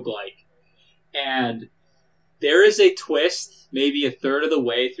a roguelike. And there is a twist, maybe a third of the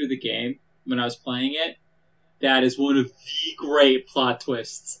way through the game when I was playing it. That is one of the great plot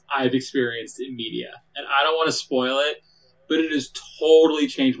twists I've experienced in media. And I don't want to spoil it, but it has totally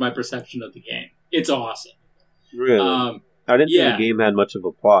changed my perception of the game. It's awesome. Really? I didn't think the game had much of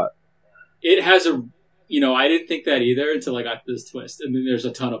a plot. It has I didn't think that either until I got this twist. And then there's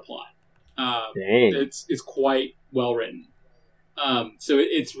a ton of plot. Dang. It's quite well written. So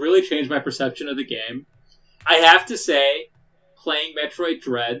it's really changed my perception of the game. I have to say, playing Metroid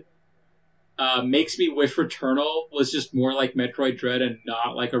Dread makes me wish Returnal was just more like Metroid Dread and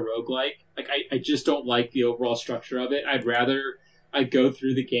not like a roguelike. Like, I just don't like the overall structure of it. I'd go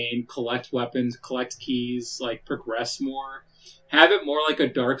through the game, collect weapons, collect keys, like, progress more. Have it more like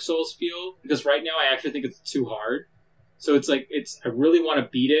a Dark Souls feel, because right now I actually think it's too hard. So it's like, I really want to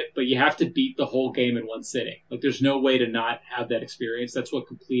beat it, but you have to beat the whole game in one sitting. Like, there's no way to not have that experience. That's what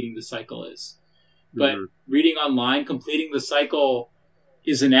completing the cycle is. But reading online, completing the cycle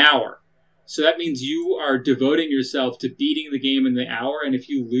is an hour. So that means you are devoting yourself to beating the game in the hour, and if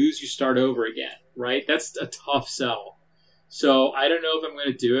you lose, you start over again, right? That's a tough sell. So I don't know if I'm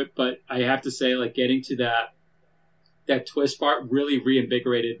going to do it, but I have to say, like, getting to that twist part really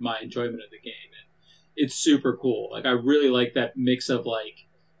reinvigorated my enjoyment of the game. And it's super cool. Like, I really like that mix of, like,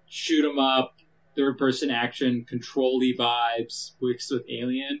 shoot 'em up, third-person action, Control-y vibes mixed with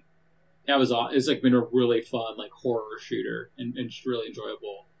Alien. It's like been a really fun, like, horror shooter and just really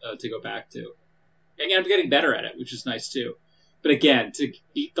enjoyable to go back to. Again, I'm getting better at it, which is nice too. But again, to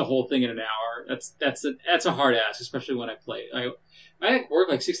beat the whole thing in an hour, that's a hard ask, especially when I play. I work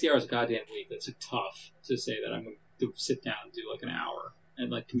like 60 hours a goddamn week. That's tough to say that I'm going to sit down and do like an hour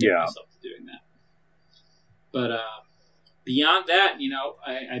and like commit myself to doing that. But beyond that,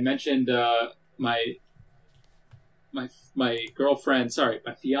 I mentioned my girlfriend,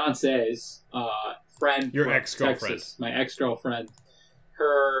 my fiance's friend. Your from ex-girlfriend. Texas, my ex-girlfriend.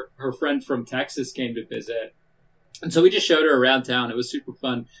 Her friend from Texas came to visit. And so we just showed her around town. It was super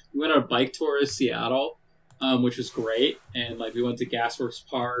fun. We went on a bike tour of Seattle, which was great. And like we went to Gasworks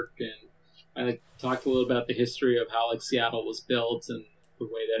Park, and I like talked a little about the history of how like Seattle was built and the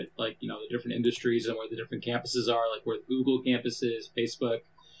way that like the different industries and where the different campuses are, like where the Google campus is, Facebook.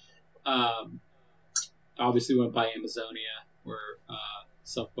 Obviously, we went by Amazonia, where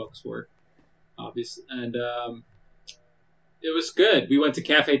some folks work, obviously, and it was good. We went to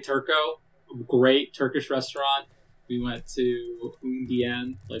Cafe Turco, a great Turkish restaurant. We went to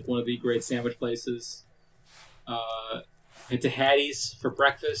Undien, like one of the great sandwich places. Went to Hattie's for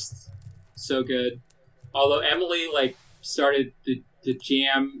breakfast, so good. Although Emily like started the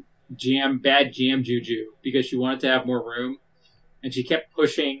bad jam juju because she wanted to have more room, and she kept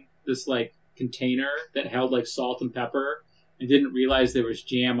pushing this like container that held like salt and pepper and didn't realize there was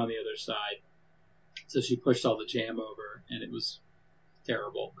jam on the other side. So she pushed all the jam over, and it was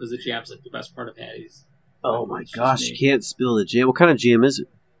terrible because the jam's like the best part of Hattie's. Oh my gosh, you can't spill the jam. What kind of jam is it?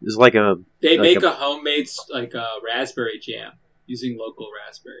 It's like They make a homemade like raspberry jam using local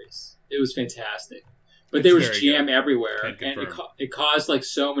raspberries. It was fantastic. But there was jam everywhere, and it caused like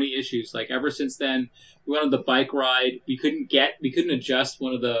so many issues. Like ever since then, we went on the bike ride. We couldn't adjust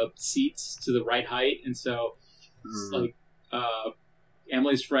one of the seats to the right height, and so like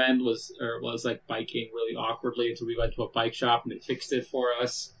Emily's friend was like biking really awkwardly until we went to a bike shop and they fixed it for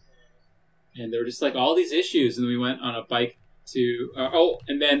us. And there were just like all these issues, and then we went on a bike to.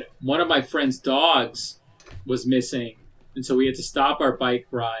 And then one of my friend's dogs was missing, and so we had to stop our bike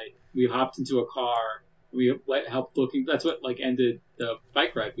ride. We hopped into a car. We helped looking. That's what ended the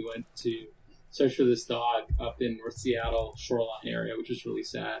bike ride. We went to search for this dog up in North Seattle shoreline area, which was really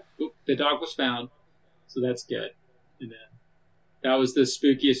sad. Oop, the dog was found, so that's good. And then that was the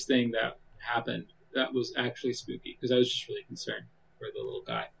spookiest thing that happened. That was actually spooky because I was just really concerned for the little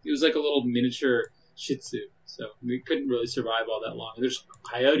guy. He was like a little miniature Shih Tzu, so we couldn't really survive all that long. And there's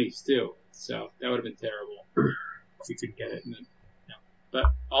coyotes too, so that would have been terrible if we couldn't get it. And then, But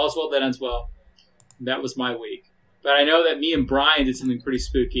all's well that ends well. That was my week. But I know that me and Brian did something pretty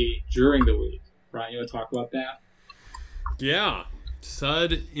spooky during the week. Brian, you want to talk about that? Yeah.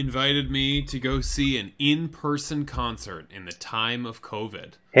 Sud invited me to go see an in-person concert in the time of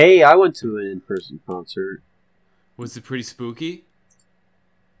COVID. Hey, I went to an in-person concert. Was it pretty spooky?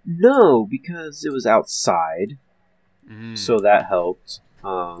 No, because it was outside, so that helped.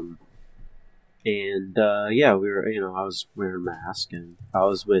 Yeah, we were. I was wearing a mask, and I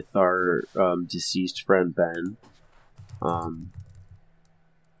was with our deceased friend Ben.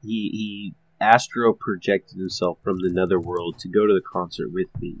 He astro projected himself from the netherworld to go to the concert with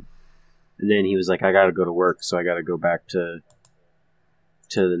me, and then he was like, "I gotta go to work, so I gotta go back to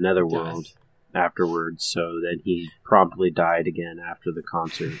the netherworld afterwards." So then he promptly died again after the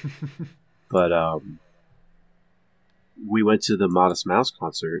concert. But we went to the Modest Mouse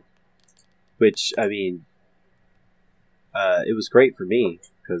concert, which it was great for me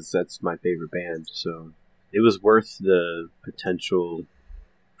because that's my favorite band. So it was worth the potential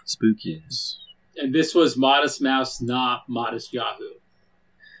spookiness. And this was Modest Mouse, not Modest Yahoo.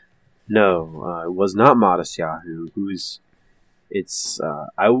 No, it was not Modest Yahoo.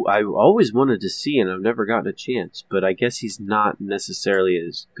 I always wanted to see, and I've never gotten a chance. But I guess he's not necessarily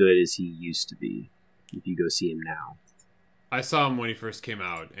as good as he used to be. If you go see him now, I saw him when he first came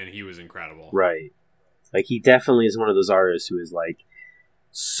out, and he was incredible. Right? Like he definitely is one of those artists who is like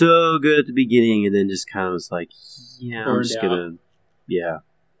so good at the beginning, and then just kind of was like, yeah, I'm just gonna, yeah.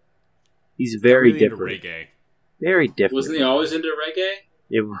 He's very really different. Into reggae. Very different. Wasn't he always into reggae?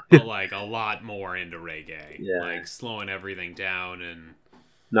 But like a lot more into reggae. Yeah. Like slowing everything down and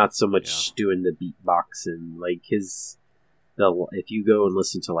not so much doing the beatboxing. Like if you go and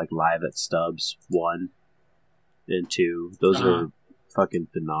listen to like Live at Stubbs 1 and 2, those are fucking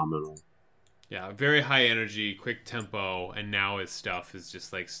phenomenal. Yeah, very high energy, quick tempo, and now his stuff is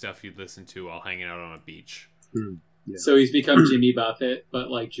just like stuff you'd listen to while hanging out on a beach. Yeah. So he's become Jimmy Buffett, but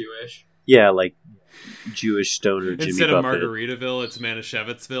like Jewish. Yeah, like Jewish stoner Jimmy Instead Buffett. of Margaritaville, it's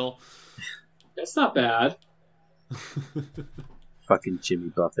Manischewitsville. That's not bad. Fucking Jimmy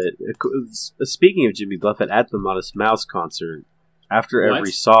Buffett. Speaking of Jimmy Buffett, at the Modest Mouse concert, after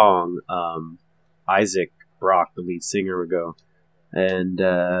every song, Isaac Brock, the lead singer, would go, and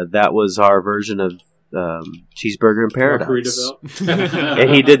that was our version of Cheeseburger in Paradise. And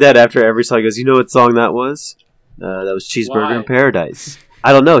he did that after every song. He goes, "You know what song that was? That was Cheeseburger in Paradise."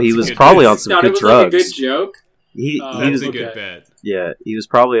 I don't know. He was probably on some good drugs. Like a good joke. He was a good bit. Yeah, he was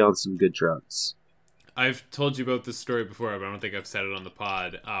probably on some good drugs. I've told you about this story before, but I don't think I've said it on the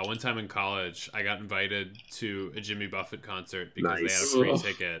pod. One time in college, I got invited to a Jimmy Buffett concert because they had a free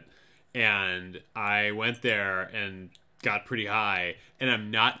ticket. And I went there and got pretty high. And I'm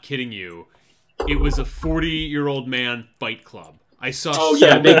not kidding you. It was a 40-year-old man fight club. I saw. Oh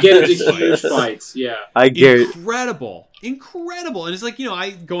yeah, they get into huge fights. Yeah, I get incredible, and it's like I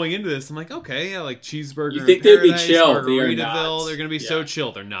going into this, I'm like, okay, yeah, like Cheeseburger. You think they'd be chill? Margaritaville, they're gonna be so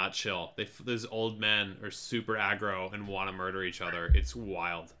chill. They're not chill. Those old men are super aggro and want to murder each other. It's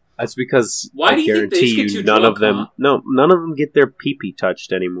wild. That's because why do you think they get too none drunk, of them. No, none of them get their pee-pee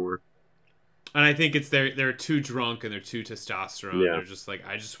touched anymore. And I think it's they're too drunk and they're too testosterone. Yeah. They're just like,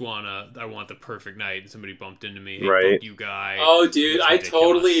 I want the perfect night. And somebody bumped into me. Hey, right. fuck you guy. Oh, dude, I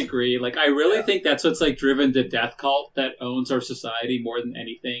totally agree. Like, I really think that's what's like driven the death cult that owns our society more than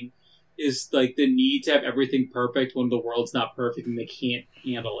anything. Is like the need to have everything perfect when the world's not perfect and they can't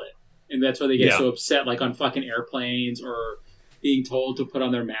handle it. And that's why they get so upset, like on fucking airplanes or being told to put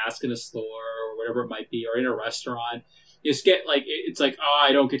on their mask in a store or whatever it might be, or in a restaurant. You just get like, it's like, oh,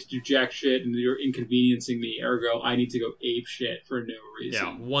 I don't get to do jack shit and you're inconveniencing me, ergo I need to go ape shit for no reason.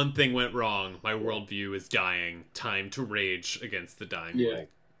 Yeah, one thing went wrong. My worldview is dying. Time to rage against the dying world.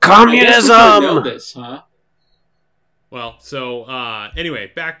 Communism! I know this, huh? Well, so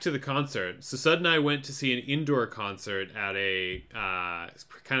anyway, back to the concert. So Sud and I went to see an indoor concert at a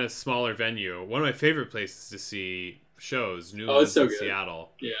kind of smaller venue. One of my favorite places to see shows, Newlands in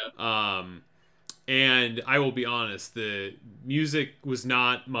Seattle. Yeah. And I will be honest, the music was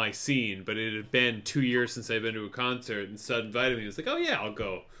not my scene, but it had been 2 years since I'd been to a concert, and Sud invited me. I was like, oh yeah, I'll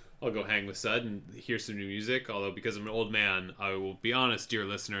go hang with Sud and hear some new music. Although, because I'm an old man, I will be honest, dear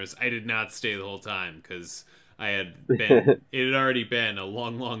listeners, I did not stay the whole time because it had already been a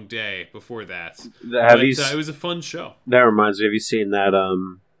long, long day before that. It was a fun show. That reminds me, have you seen that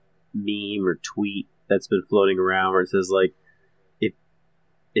meme or tweet that's been floating around where it says, like,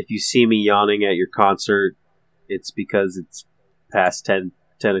 if you see me yawning at your concert, it's because it's past 10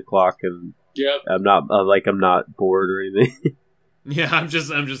 o'clock and I'm not bored or anything. Yeah, I'm just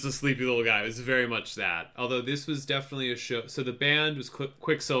a sleepy little guy. It was very much that. Although this was definitely a show. So the band was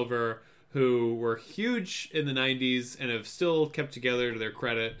Quicksilver, who were huge in the 90s and have still kept together to their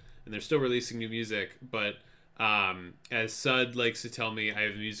credit, and they're still releasing new music. But as Sud likes to tell me, I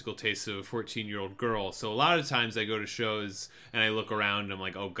have the musical taste of a 14-year-old girl. So a lot of times I go to shows and I look around and I'm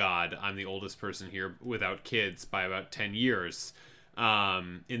like, oh God, I'm the oldest person here without kids by about 10 years.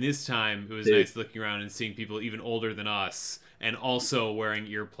 In this time, it was nice looking around and seeing people even older than us and also wearing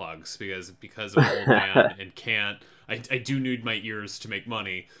earplugs because I'm an old man and can't. I do need my ears to make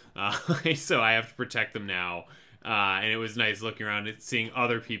money, so I have to protect them now. And it was nice looking around and seeing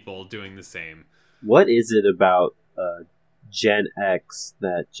other people doing the same. What is it about Gen X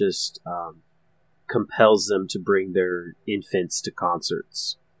that just compels them to bring their infants to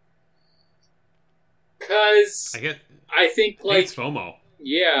concerts? Because I think like it's FOMO.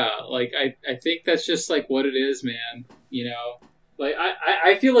 Yeah, like I think that's just like what it is, man. You know, like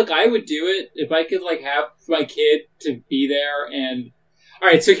I feel like I would do it if I could like have my kid to be there. And all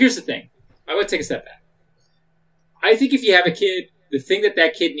right, so here's the thing. I would take a step back. I think if you have a kid, the thing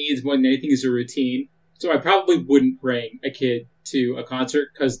that kid needs more than anything is a routine. So I probably wouldn't bring a kid to a concert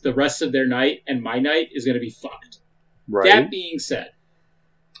because the rest of their night and my night is going to be fucked. Right. That being said,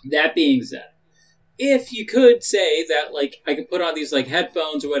 if you could say that, like, I could put on these, like,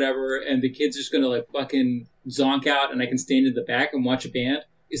 headphones or whatever, and the kid's just gonna, like, fucking zonk out, and I can stand in the back and watch a band,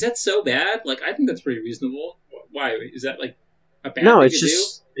 is that so bad? Like, I think that's pretty reasonable. Why? Is that, like, a bad thing to do?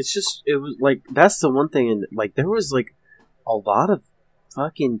 It was, like, that's the one thing, and, like, there was, like, a lot of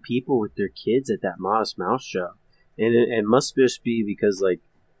fucking people with their kids at that Modest Mouse show. And it must just be because, like,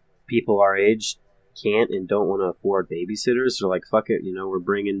 people our age can't and don't want to afford babysitters, so, like, fuck it, we're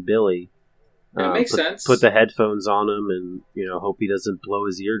bringing Billy. That makes sense. Put the headphones on him and, hope he doesn't blow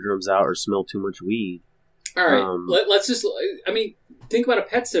his eardrums out or smell too much weed. All right. Let's just, think about a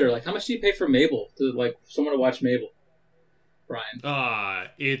pet sitter. Like, how much do you pay for Mabel? Someone to watch Mabel? Brian.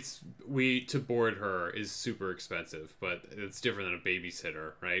 To board her is super expensive, but it's different than a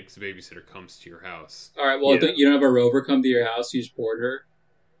babysitter, right? Because a babysitter comes to your house. All right. Well, you don't have a rover come to your house. You just board her.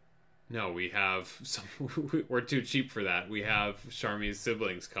 No, we have we're too cheap for that. We have Charmy's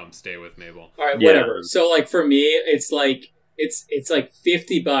siblings come stay with Mabel. All right, whatever. So, like, for me, it's like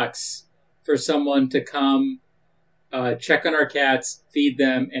 $50 for someone to come, check on our cats, feed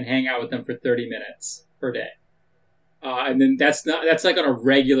them, and hang out with them for 30 minutes per day. And then that's like on a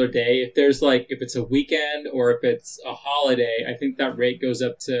regular day. If it's a weekend or if it's a holiday, I think that rate goes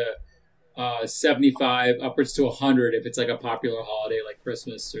up to 75 upwards to 100 if it's like a popular holiday like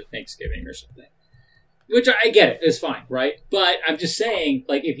Christmas or Thanksgiving or something, which I get it, it's fine, right? But I'm just saying,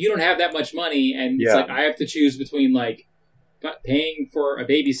 like, if you don't have that much money and it's like I have to choose between like paying for a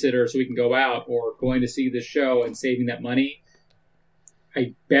babysitter so we can go out or going to see the show and saving that money,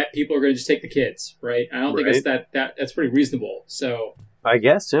 I bet people are going to just take the kids, right? I don't think that's pretty reasonable. So I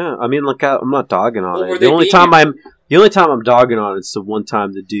guess, yeah. I mean, look, I'm not dogging on it. The only time I'm dogging on it's the one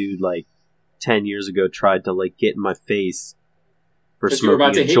time the dude, like, 10 years ago tried to, like, get in my face for smoking a joint. You were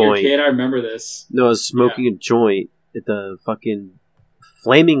about to hit your kid, I remember this. No, I was smoking a joint at the fucking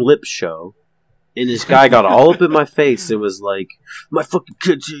Flaming Lips show, and this guy got all up in my face and was like, my fucking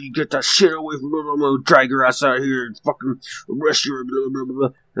kid, you get that shit away from me, I'm gonna drag your ass out here and fucking arrest you, blah, blah, blah.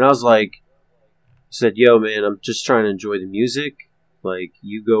 And I was like, said, yo, man, I'm just trying to enjoy the music. Like,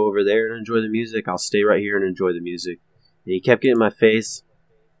 you go over there and enjoy the music, I'll stay right here and enjoy the music. And he kept getting in my face.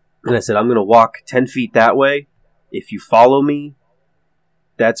 And I said, I'm going to walk 10 feet that way. If you follow me,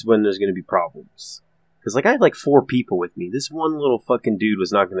 that's when there's going to be problems. Because, like, I had, like, 4 people with me. This one little fucking dude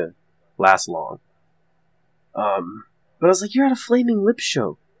was not going to last long. But I was like, you're at a Flaming Lips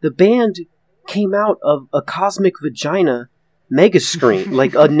show. The band came out of a Cosmic Vagina mega screen.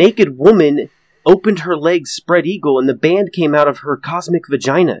 Like, a naked woman opened her legs spread eagle, and the band came out of her Cosmic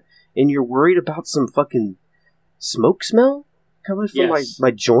Vagina. And you're worried about some fucking smoke smell coming from my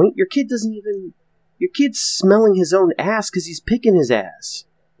joint? Your kid's smelling his own ass because he's picking his ass.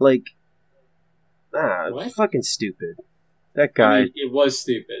 Like, fucking stupid. That guy. It was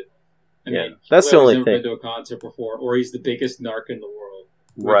stupid. Yeah, that's the only never thing. been to a concert before, or he's the biggest narc in the world.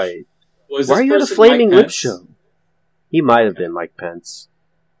 Right. Was Why this are you at a person Flaming Mike Lip Pence? show? He might have been Mike Pence.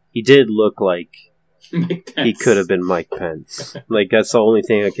 He did look like Mike Pence. he could have been Mike Pence. Like, that's the only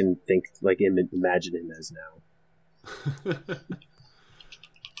thing I can think, like, imagine him as now.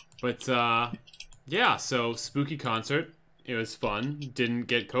 But yeah, so spooky concert. It was fun. Didn't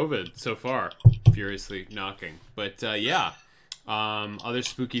get COVID so far. Furiously knocking. But yeah, other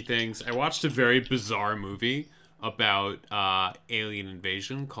spooky things. I watched a very bizarre movie about alien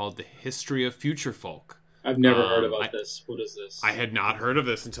invasion called The History of Future Folk. I've never heard about this. What is this? I had not heard of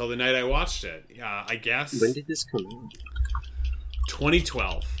this until the night I watched it. I guess. When did this come out?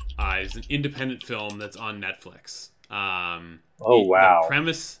 2012. It's an independent film that's on Netflix. Wow. The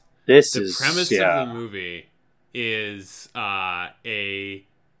premise This the is premise of the movie is a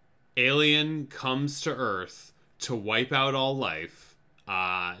alien comes to Earth to wipe out all life,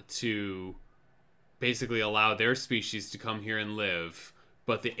 to basically allow their species to come here and live,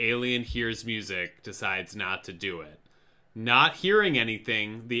 but the alien hears music, decides not to do it. Not hearing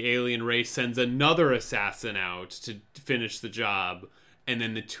anything, the alien race sends another assassin out to finish the job, and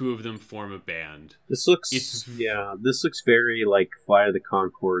then the two of them form a band. This looks very like Flight of the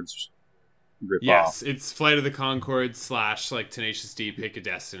Conchords ripoff. Yes, it's Flight of the Conchords / like Tenacious D Pick a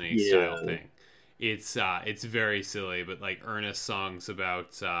Destiny style thing. It's very silly, but like earnest songs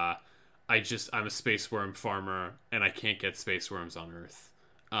about I'm a space worm farmer and I can't get space worms on Earth.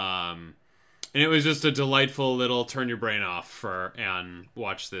 And it was just a delightful little turn your brain off and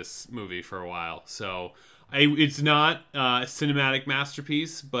watch this movie for a while. So it's not a cinematic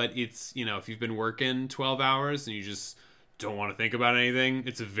masterpiece, but it's, if you've been working 12 hours and you just don't want to think about anything,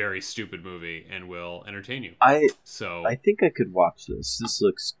 it's a very stupid movie and will entertain you. I think think I could watch this. This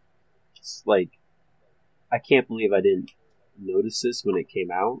looks like, I can't believe I didn't notice this when it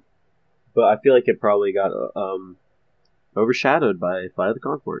came out, but I feel like it probably got overshadowed by Flight of the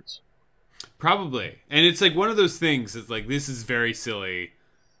Conchords. Probably. And it's like one of those things, it's like, this is very silly,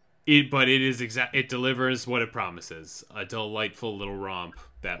 but it is it delivers what it promises. A delightful little romp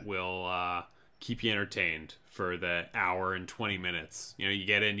that will keep you entertained for the hour and 20 minutes. You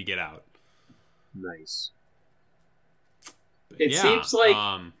get in, you get out. Nice. It seems like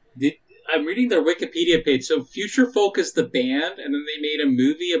I'm reading their Wikipedia page. So Future Folk is the band, and then they made a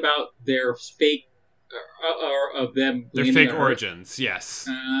movie about their fake or of them. Their fake origins, yes.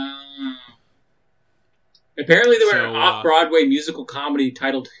 Apparently, they were an off-Broadway musical comedy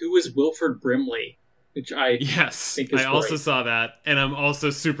titled "Who Is Wilford Brimley," which I think is also saw that, and I'm also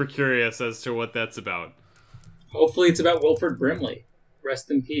super curious as to what that's about. Hopefully, it's about Wilford Brimley. Rest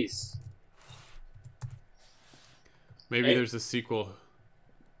in peace. Maybe there's a sequel.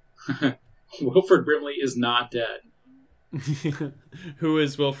 Wilford Brimley is not dead. Who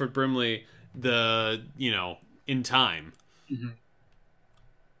is Wilford Brimley? In time. Mm-hmm.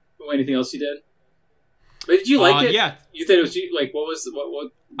 Well, anything else you did? But did you like it? Yeah. You thought it was like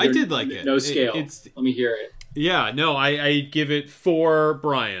what? I did like it. No scale. Let me hear it. Yeah, no, I give it 4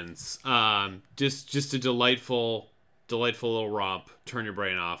 Bryans. Just a delightful little romp. Turn your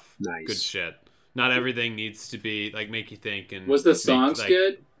brain off. Nice. Good shit. Not everything needs to be like make you think. And was the songs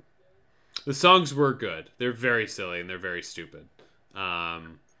good? The songs were good. They're very silly and they're very stupid.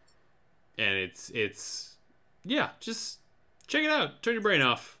 And it's just check it out. Turn your brain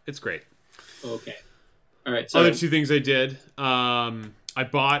off. It's great. Okay. All right. Other 2 things I did. I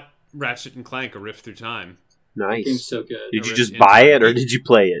bought Ratchet and Clank: A Rift Through Time. Nice. Game's so good. Did you just buy it or did you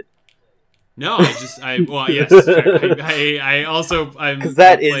play it? No, yes. I also because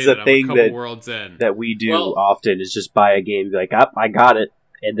that is a thing worlds in. that we do often is just buy a game, be like, I got it,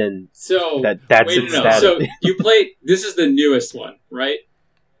 and then that's its status. So you played. This is the newest one, right?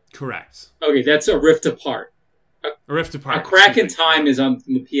 Correct. Okay, that's A Rift Apart. A Rift Apart. A Crack in Time is on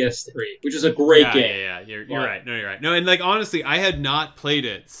the PS3, which is a great game. Yeah. You're right. No, you're right. No, and like honestly, I had not played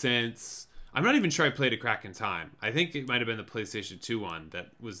it since. I'm not even sure I played A Crack in Time. I think it might have been the PlayStation 2 one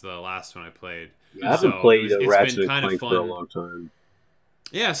that was the last one I played. I haven't played Ratchet and Clank for a long time.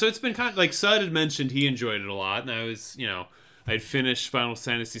 Yeah, so it's been kind of like Sud had mentioned he enjoyed it a lot, and I was, I'd finished Final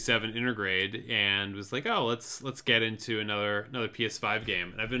Fantasy VII Intergrade and was like, oh, let's get into another PS5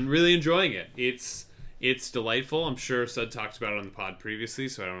 game, and I've been really enjoying it. It's delightful. I'm sure Sud talked about it on the pod previously,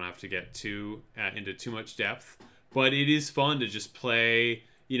 so I don't have to get into too much depth. But it is fun to just play,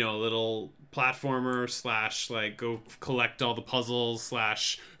 a little platformer / like go collect all the puzzles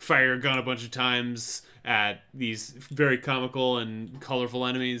 / fire a gun a bunch of times at these very comical and colorful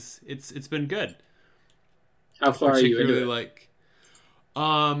enemies. It's been good. How far are you into it? Like,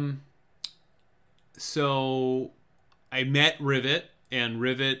 so I met Rivet and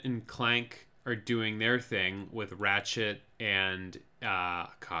Rivet and Clank are doing their thing with Ratchet and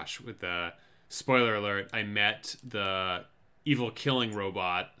with the spoiler alert, I met the evil killing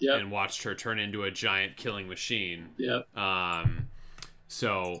robot and watched her turn into a giant killing machine. Yep.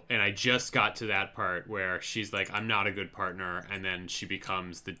 So, and I just got to that part where she's like, I'm not a good partner, and then she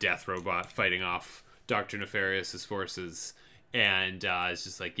becomes the death robot fighting off Dr. Nefarious's forces, and it's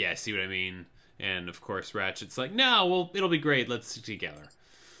just like, yeah, see what I mean? And of course Ratchet's like, no, well, it'll be great, let's stick together.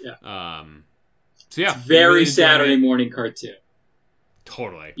 Yeah. So yeah. Very really Saturday morning cartoon.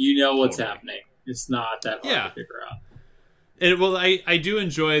 Totally. You know what's happening. It's not that hard to figure out. And well, I do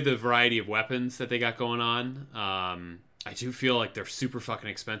enjoy the variety of weapons that they got going on. I do feel like they're super fucking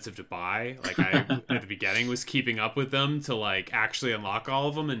expensive to buy. Like I at the beginning was keeping up with them to like actually unlock all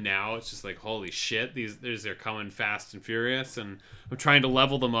of them, and now it's just like, holy shit, they're coming fast and furious, and I'm trying to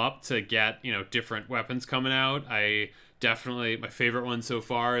level them up to get, different weapons coming out. My favorite one so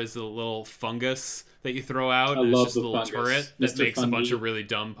far is the little fungus that you throw out. I love it's just a little fungus. turret that makes a bunch of really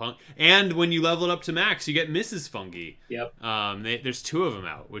dumb punk. And when you level it up to max, you get Mrs. Fungi. Yep. There's 2 of them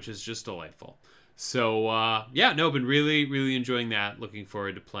out, which is just delightful. So, been really, really enjoying that. Looking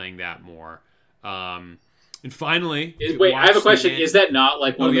forward to playing that more. And finally... Wait, I have a question. Is that not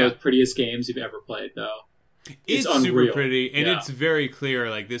like one of the prettiest games you've ever played, though? It's super pretty, and it's very clear,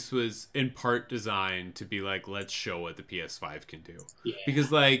 like, this was in part designed to be like, let's show what the PS5 can do. Yeah.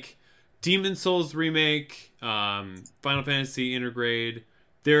 Because, like, Demon Souls Remake, Final Fantasy Intergrade,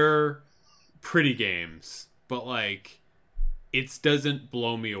 they're pretty games, but, like... It doesn't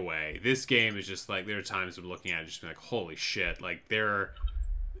blow me away. This game is just like, there are times I'm looking at it just being like, holy shit, like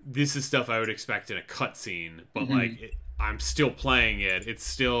this is stuff I would expect in a cutscene, but I'm still playing it.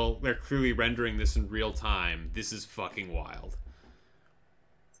 They're clearly rendering this in real time. This is fucking wild.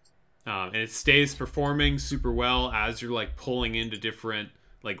 And it stays performing super well as you're like pulling into different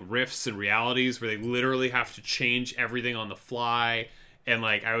like rifts and realities where they literally have to change everything on the fly. And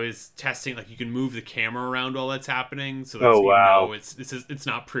like I was testing, like you can move the camera around while that's happening, so that's it's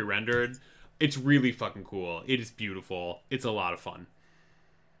not pre-rendered. It's really fucking cool. It is beautiful. It's a lot of fun.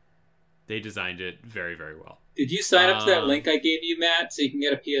 They designed it very, very well. Did you sign up to that link I gave you, Matt, so you can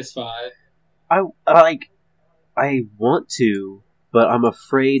get a PS5? I want to, but I'm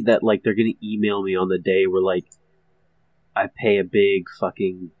afraid that like they're gonna email me on the day where like I pay a big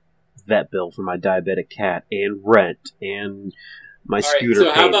fucking vet bill for my diabetic cat and rent and my scooter.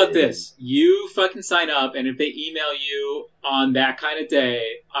 So how about this? You fucking sign up, and if they email you on that kind of day,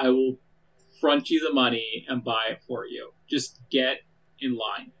 I will front you the money and buy it for you. Just get in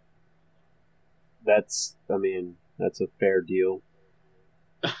line. That's a fair deal.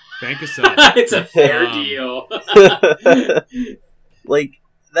 Bank us up. It's a fair deal. Like,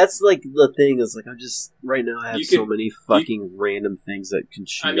 that's like the thing is like, I'm just right now I have so many fucking random things that can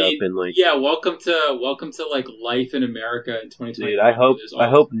shoot up and like, yeah, welcome to like life in America in 2020. Dude, I hope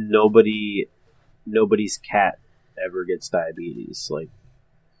nobody's cat ever gets diabetes. Like,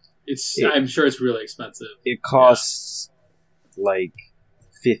 I'm sure it's really expensive. It costs like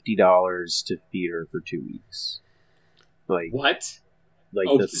 $50 to feed her for 2 weeks. Like, what? Like,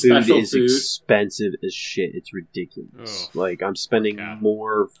 the food is expensive as shit. It's ridiculous. Ugh. Like, I'm spending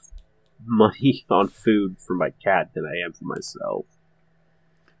more money on food for my cat than I am for myself.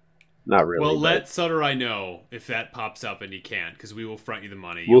 Not really. Well, let Sutter know if that pops up and you can't, because we will front you the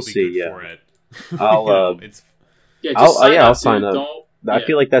money. We'll see, for it. I'll sign up. I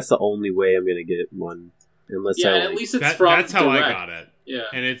feel like that's the only way I'm going to get one. Unless at least it's from that's how direct. I got it. Yeah.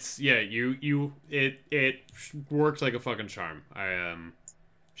 And it worked like a fucking charm. I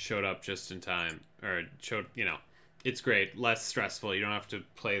showed up just in time, or it's great, less stressful. You don't have to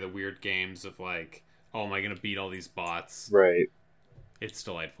play the weird games of like, oh, am I gonna beat all these bots? Right. It's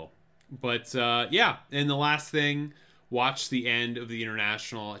delightful. But and the last thing, watch the end of the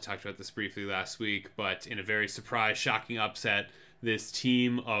International. I talked about this briefly last week, but in a very shocking upset, this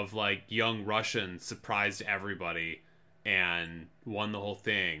team of like young Russians surprised everybody and won the whole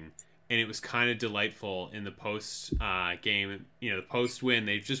thing. And it was kind of delightful in the post game, the post win.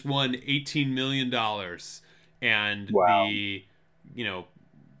 They just won $18 million, and wow.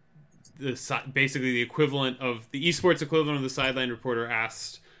 Basically the equivalent of the esports equivalent of the sideline reporter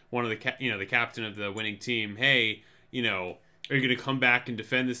asked one of the captain of the winning team, hey, are you going to come back and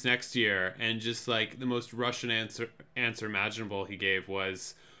defend this next year? And just like the most Russian answer imaginable he gave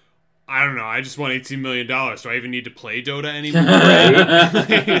was, I don't know, I just won $18 million. Do I even need to play Dota anymore?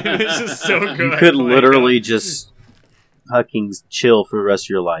 It was just so good. You could literally just fucking chill for the rest of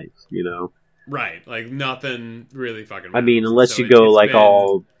your life, Right. Like, nothing really fucking matters. I mean, unless you go, like,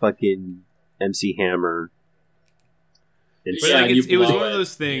 all fucking MC Hammer. And But Yeah, like you it was blow one of it.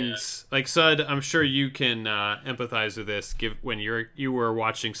 those things. Like Sud, I'm sure you can empathize with this. When you were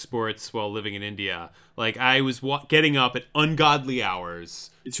watching sports while living in India, like I was getting up at ungodly hours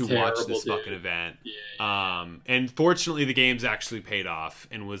It's to terrible, watch this dude. fucking event. Yeah. And fortunately, the games actually paid off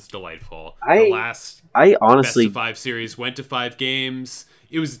and was delightful. I The last I best honestly, of 5 series went to 5 games.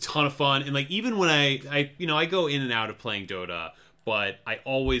 It was a ton of fun, and like even when I go in and out of playing Dota, but I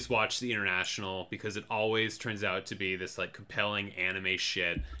always watch the international because it always turns out to be this like compelling anime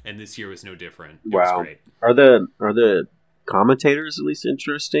shit, and this year was no different. It Wow. was great. are the commentators at least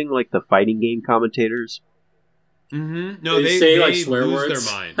interesting? Like the fighting game commentators? Mm-hmm. No, they say like swear lose words.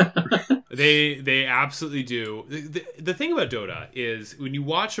 their mind. They absolutely do. The thing about Dota is when you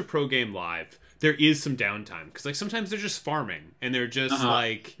watch a pro game live, there is some downtime because like sometimes they're just farming and they're just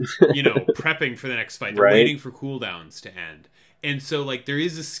like prepping for the next fight. They're Right. waiting for cooldowns to end. And so, like, there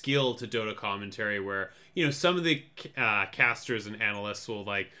is a skill to Dota commentary where, some of the casters and analysts will,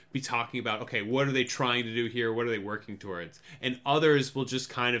 like, be talking about, okay, what are they trying to do here? What are they working towards? And others will just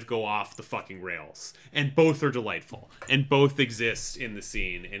kind of go off the fucking rails. And both are delightful. And both exist in the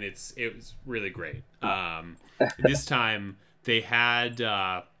scene. And it was really great. This time, they had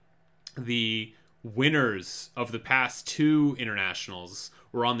the winners of the past 2 internationals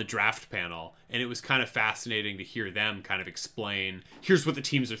were on the draft panel, and it was kind of fascinating to hear them kind of explain, here's what the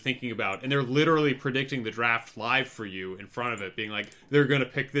teams are thinking about, and they're literally predicting the draft live for you in front of it, being like, they're going to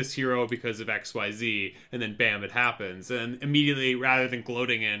pick this hero because of XYZ, and then bam, it happens. And immediately, rather than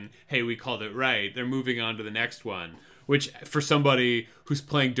gloating in, hey, we called it right, they're moving on to the next one, which for somebody who's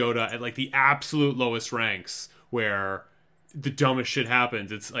playing Dota at like the absolute lowest ranks, where the dumbest shit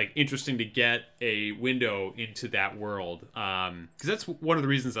happens, it's like interesting to get a window into that world, because that's one of the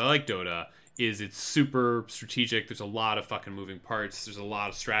reasons I like Dota, is it's super strategic. There's a lot of fucking moving parts, there's a lot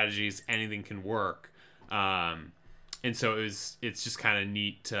of strategies, anything can work, and so it's just kind of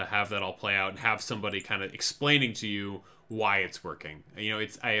neat to have that all play out and have somebody kind of explaining to you why it's working.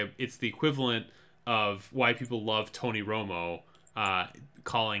 It's the equivalent of why people love Tony Romo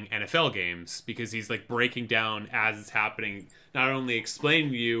calling NFL games, because he's like breaking down as it's happening, not only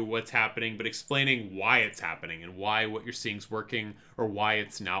explaining to you what's happening, but explaining why it's happening and why what you're seeing is working or why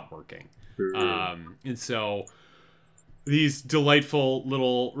it's not working. And so these delightful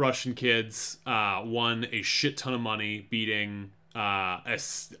little Russian kids won a shit ton of money beating a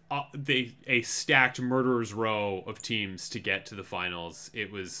stacked murderer's row of teams to get to the finals.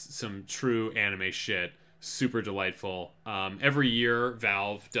 It was some true anime shit. Super delightful. Every year,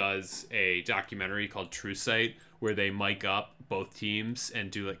 Valve does a documentary called True Sight, where they mic up both teams and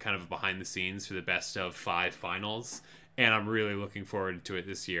do like kind of a behind the scenes for the best of 5 finals. And I'm really looking forward to it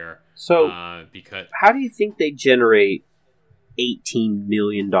this year. So, because how do you think they generate $18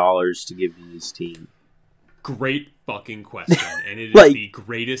 million to give to this team? great fucking question, and it is Like, the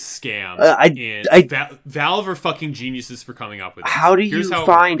greatest scam. Valve are fucking geniuses for coming up with this. How do Here's you how it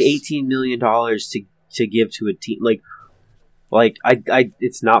find works. $18 million to give to a team? Like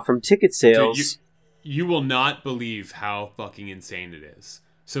it's not from ticket sales. Dude, you will not believe how fucking insane it is.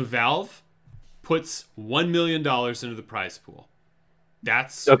 So Valve puts $1 million into the prize pool.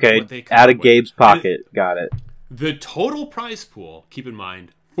 That's okay, what they come out up of with. Gabe's pocket. Got it. The total prize pool, keep in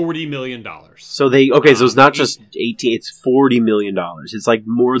mind, $40 million. So so it's not just 18; it's $40 million. It's like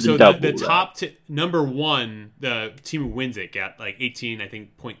more than So double. the top number one, the team who wins it got like 18, I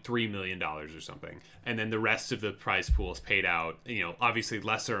think, $0.3 million or something, and then the rest of the prize pool is paid out. Obviously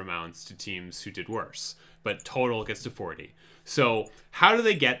lesser amounts to teams who did worse, but total gets to 40. So how do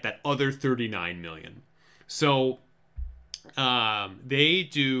they get that other 39 million? So they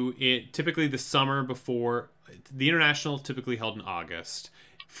do it typically the summer before the international, typically held in August.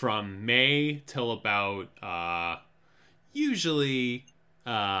 From May till about usually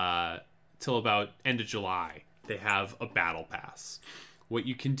till about end of July, they have a battle pass. What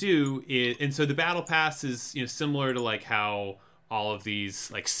you can do is, and so the battle pass is similar to like how all of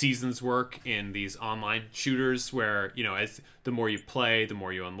these like seasons work in these online shooters, where as the more you play, the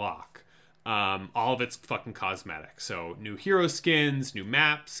more you unlock. All of it's fucking cosmetic. So new hero skins, new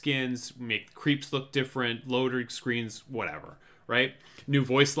map skins, make creeps look different, loading screens, whatever. Right? New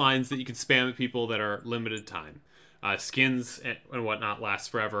voice lines that you can spam at people that are limited time. Skins and whatnot last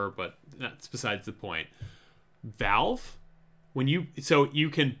forever, but that's besides the point. Valve, you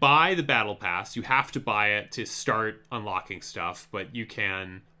can buy the battle pass. You have to buy it to start unlocking stuff, but you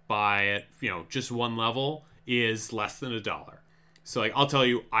can buy it. Just one level is less than $1. So like I'll tell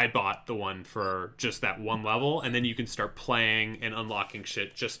you, I bought the one for just that one level, and then you can start playing and unlocking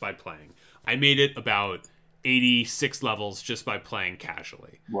shit just by playing. I made it about 86 levels just by playing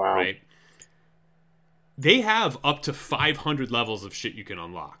casually. Wow. Right? they have up to 500 levels of shit you can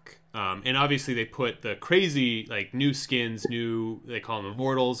unlock. And obviously they put the crazy, like, new skins, they call them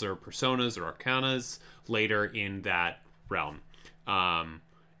immortals or personas or arcanas later in that realm. And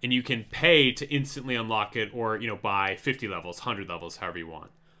you can pay to instantly unlock it or, buy 50 levels, 100 levels, however you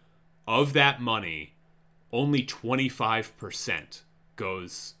want. Of that money, only 25%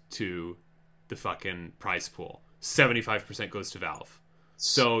 goes to the fucking prize pool. 75% goes to Valve.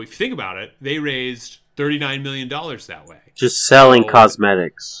 So if you think about it, they raised $39 million that way. Just selling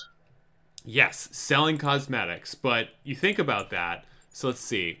cosmetics. Yes, selling cosmetics. But you think about that. So let's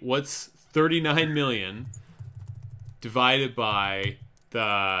see. What's 39 million divided by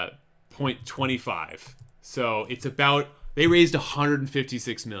the 0.25? So it's about, they raised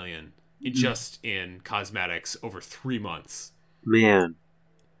 156 million just in cosmetics over 3 months. Man.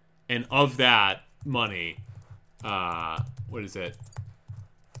 And of that money, what is it?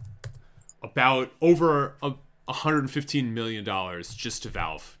 About over $115 million just to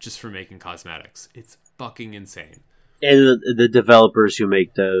Valve, just for making cosmetics. It's fucking insane. And the developers who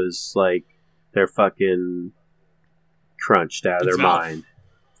make those, like, they're fucking crunched out of their mind.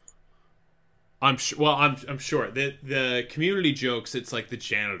 I'm sure the community jokes it's like the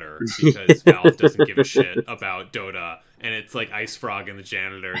janitor because Valve doesn't give a shit about Dota, and it's like Ice Frog and the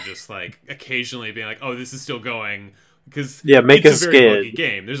janitor just like occasionally being like, "Oh, this is still going." Because make it's a very skin buggy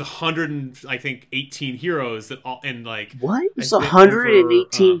game. There's 118 heroes that all and like what? There's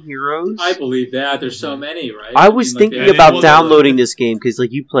 118 heroes. I believe that there's so many, right? I was thinking about downloading this game because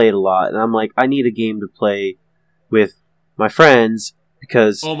like you play it a lot, and I'm like, I need a game to play with my friends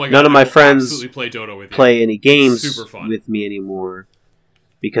because none of my friends play Dota with play any games with me anymore.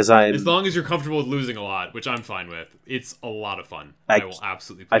 Because as long as you're comfortable with losing a lot, which I'm fine with, it's a lot of fun. I will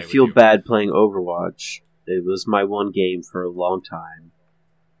absolutely play. I feel bad playing Overwatch. It was my one game for a long time.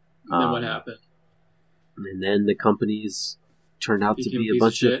 And then what happened? And then the companies turned out to be a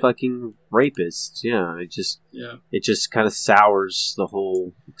bunch of fucking rapists. Yeah, it just kind of sours the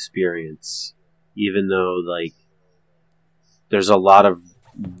whole experience. Even though, like, there's a lot of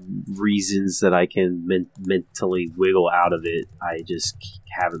reasons that I can mentally wiggle out of it, I just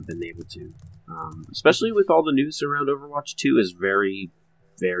haven't been able to. Especially with all the news around Overwatch 2 is very,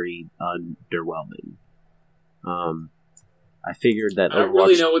 very underwhelming. I figured that I don't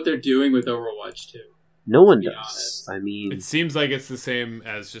really know what they're doing with Overwatch 2. No one does. Honest. I mean, it seems like it's the same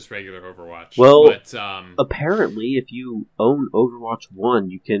as just regular Overwatch. Well, but, apparently, if you own Overwatch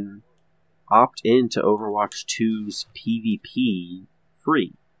 1, you can opt into Overwatch 2's PvP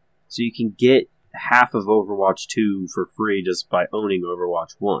free. So you can get half of Overwatch 2 for free just by owning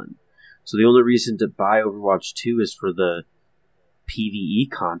Overwatch 1. So the only reason to buy Overwatch 2 is for the PvE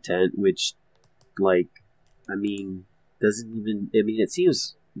content, which, like, it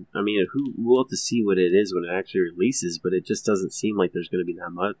seems, we'll have to see what it is when it actually releases, but it just doesn't seem like there's going to be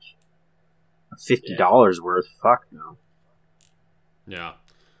that much. $50 worth? Fuck no. Yeah.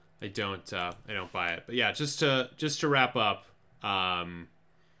 I don't buy it. But yeah, just to wrap up, Dota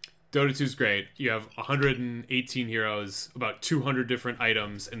 2 is great. You have 118 heroes, about 200 different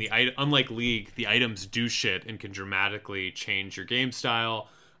items, and unlike League, the items do shit and can dramatically change your game style.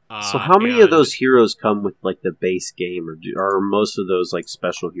 So how many of those heroes come with like the base game, or are most of those like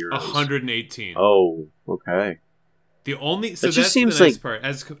special heroes? 118. Oh, okay. The only so that's the nice part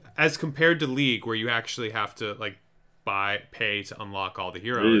as compared to League, where you actually have to like pay to unlock all the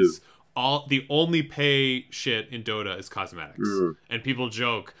heroes. The only pay shit in Dota is cosmetics, and people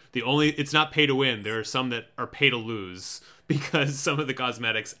joke it's not pay to win. There are some that are pay to lose because some of the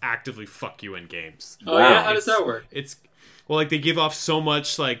cosmetics actively fuck you in games. Oh yeah, how does that work? Well, like, they give off so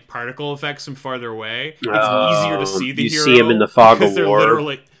much, like, particle effects from farther away. It's easier to see the hero. You see them in the fog of war.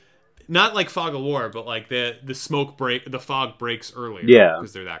 Literally, not like fog of war, but, like, the fog breaks earlier. Yeah.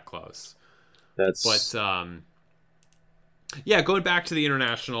 Because they're that close. But, yeah, going back to the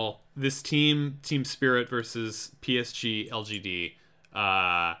international, this Team Spirit versus PSG LGD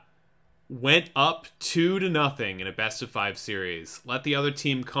went up 2-0 in a best-of-5 series. Let the other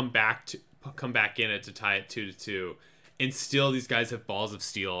team come back in it to tie it 2-2. And still, these guys have balls of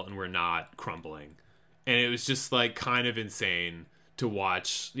steel, and we're not crumbling. And it was just, like, kind of insane to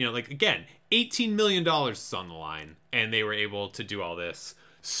watch. You know, like, again, $18 million is on the line, and they were able to do all this.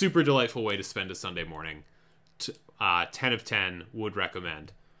 Super delightful way to spend a Sunday morning. 10 of 10 would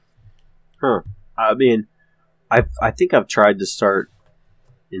recommend. Huh. I mean, I think I've tried to start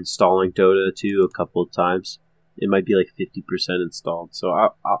installing Dota 2 a couple of times. It might be, like, 50% installed. So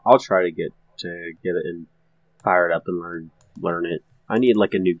I'll try to get it and fire it up and learn it. I need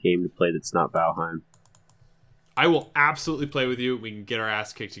like a new game to play that's not Valheim. I will absolutely play with you. We can get our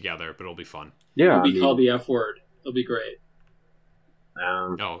ass kicked together, but it'll be fun. Yeah, It'll be called the F word. It'll be great.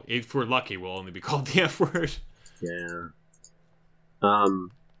 No, if we're lucky, we'll only be called the F word. Yeah.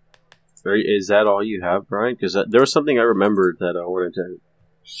 Is that all you have, Brian? Because there was something I remembered that I wanted to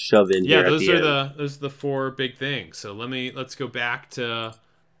shove in here. Yeah, those are the 4 big things. So let's go back to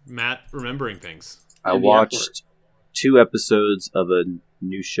Matt remembering things. I watched 2 episodes of a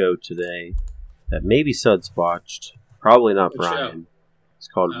new show today that maybe Suds watched. Probably not What Brian. show? It's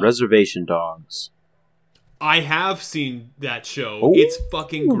called Reservation Dogs. I have seen that show. Ooh. It's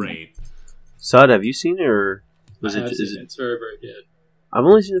fucking great. Sud, have you seen it, or It's very, very good. I've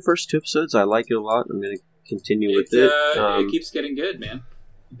only seen the first 2 episodes. I like it a lot. I'm going to continue with it. It keeps getting good, man.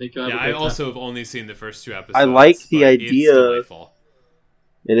 I think you'll have a I great time. also have only seen the first 2 episodes. I like the but idea, it's delightful.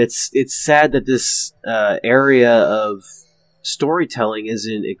 And it's sad that this area of storytelling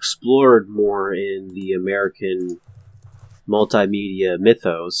isn't explored more in the American multimedia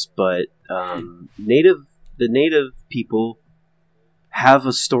mythos, but the native people have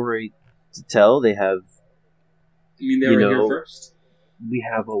a story to tell. They have, You mean they were here first? we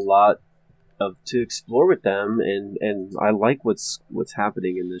have a lot to explore with them, and I like what's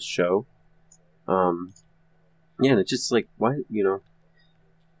happening in this show. And it's just like, why,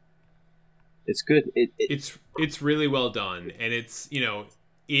 it's good. It's really well done, and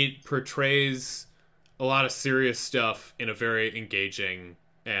it portrays a lot of serious stuff in a very engaging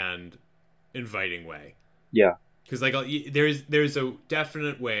and inviting way. Yeah, because there's a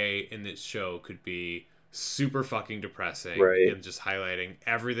definite way in this show could be super fucking depressing, right, and just highlighting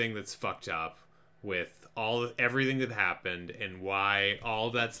everything that's fucked up with everything that happened and why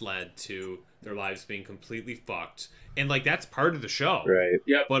all that's led to their lives being completely fucked, and that's part of the show, right?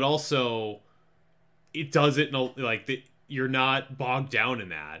 Yep. But also, it does it you're not bogged down in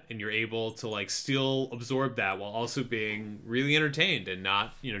that, and you're able to still absorb that while also being really entertained and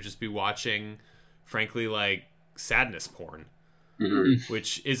not just be watching, frankly, sadness porn,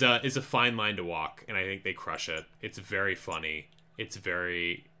 which is a fine line to walk, and I think they crush it. It's very funny. It's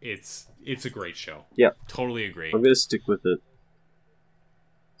a great show. Yeah, totally agree. I'm gonna stick with it.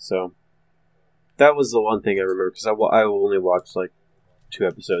 So that was the one thing I remember, because I only watched 2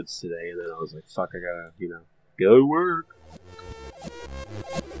 episodes today, and then I was like, fuck, I gotta go to work.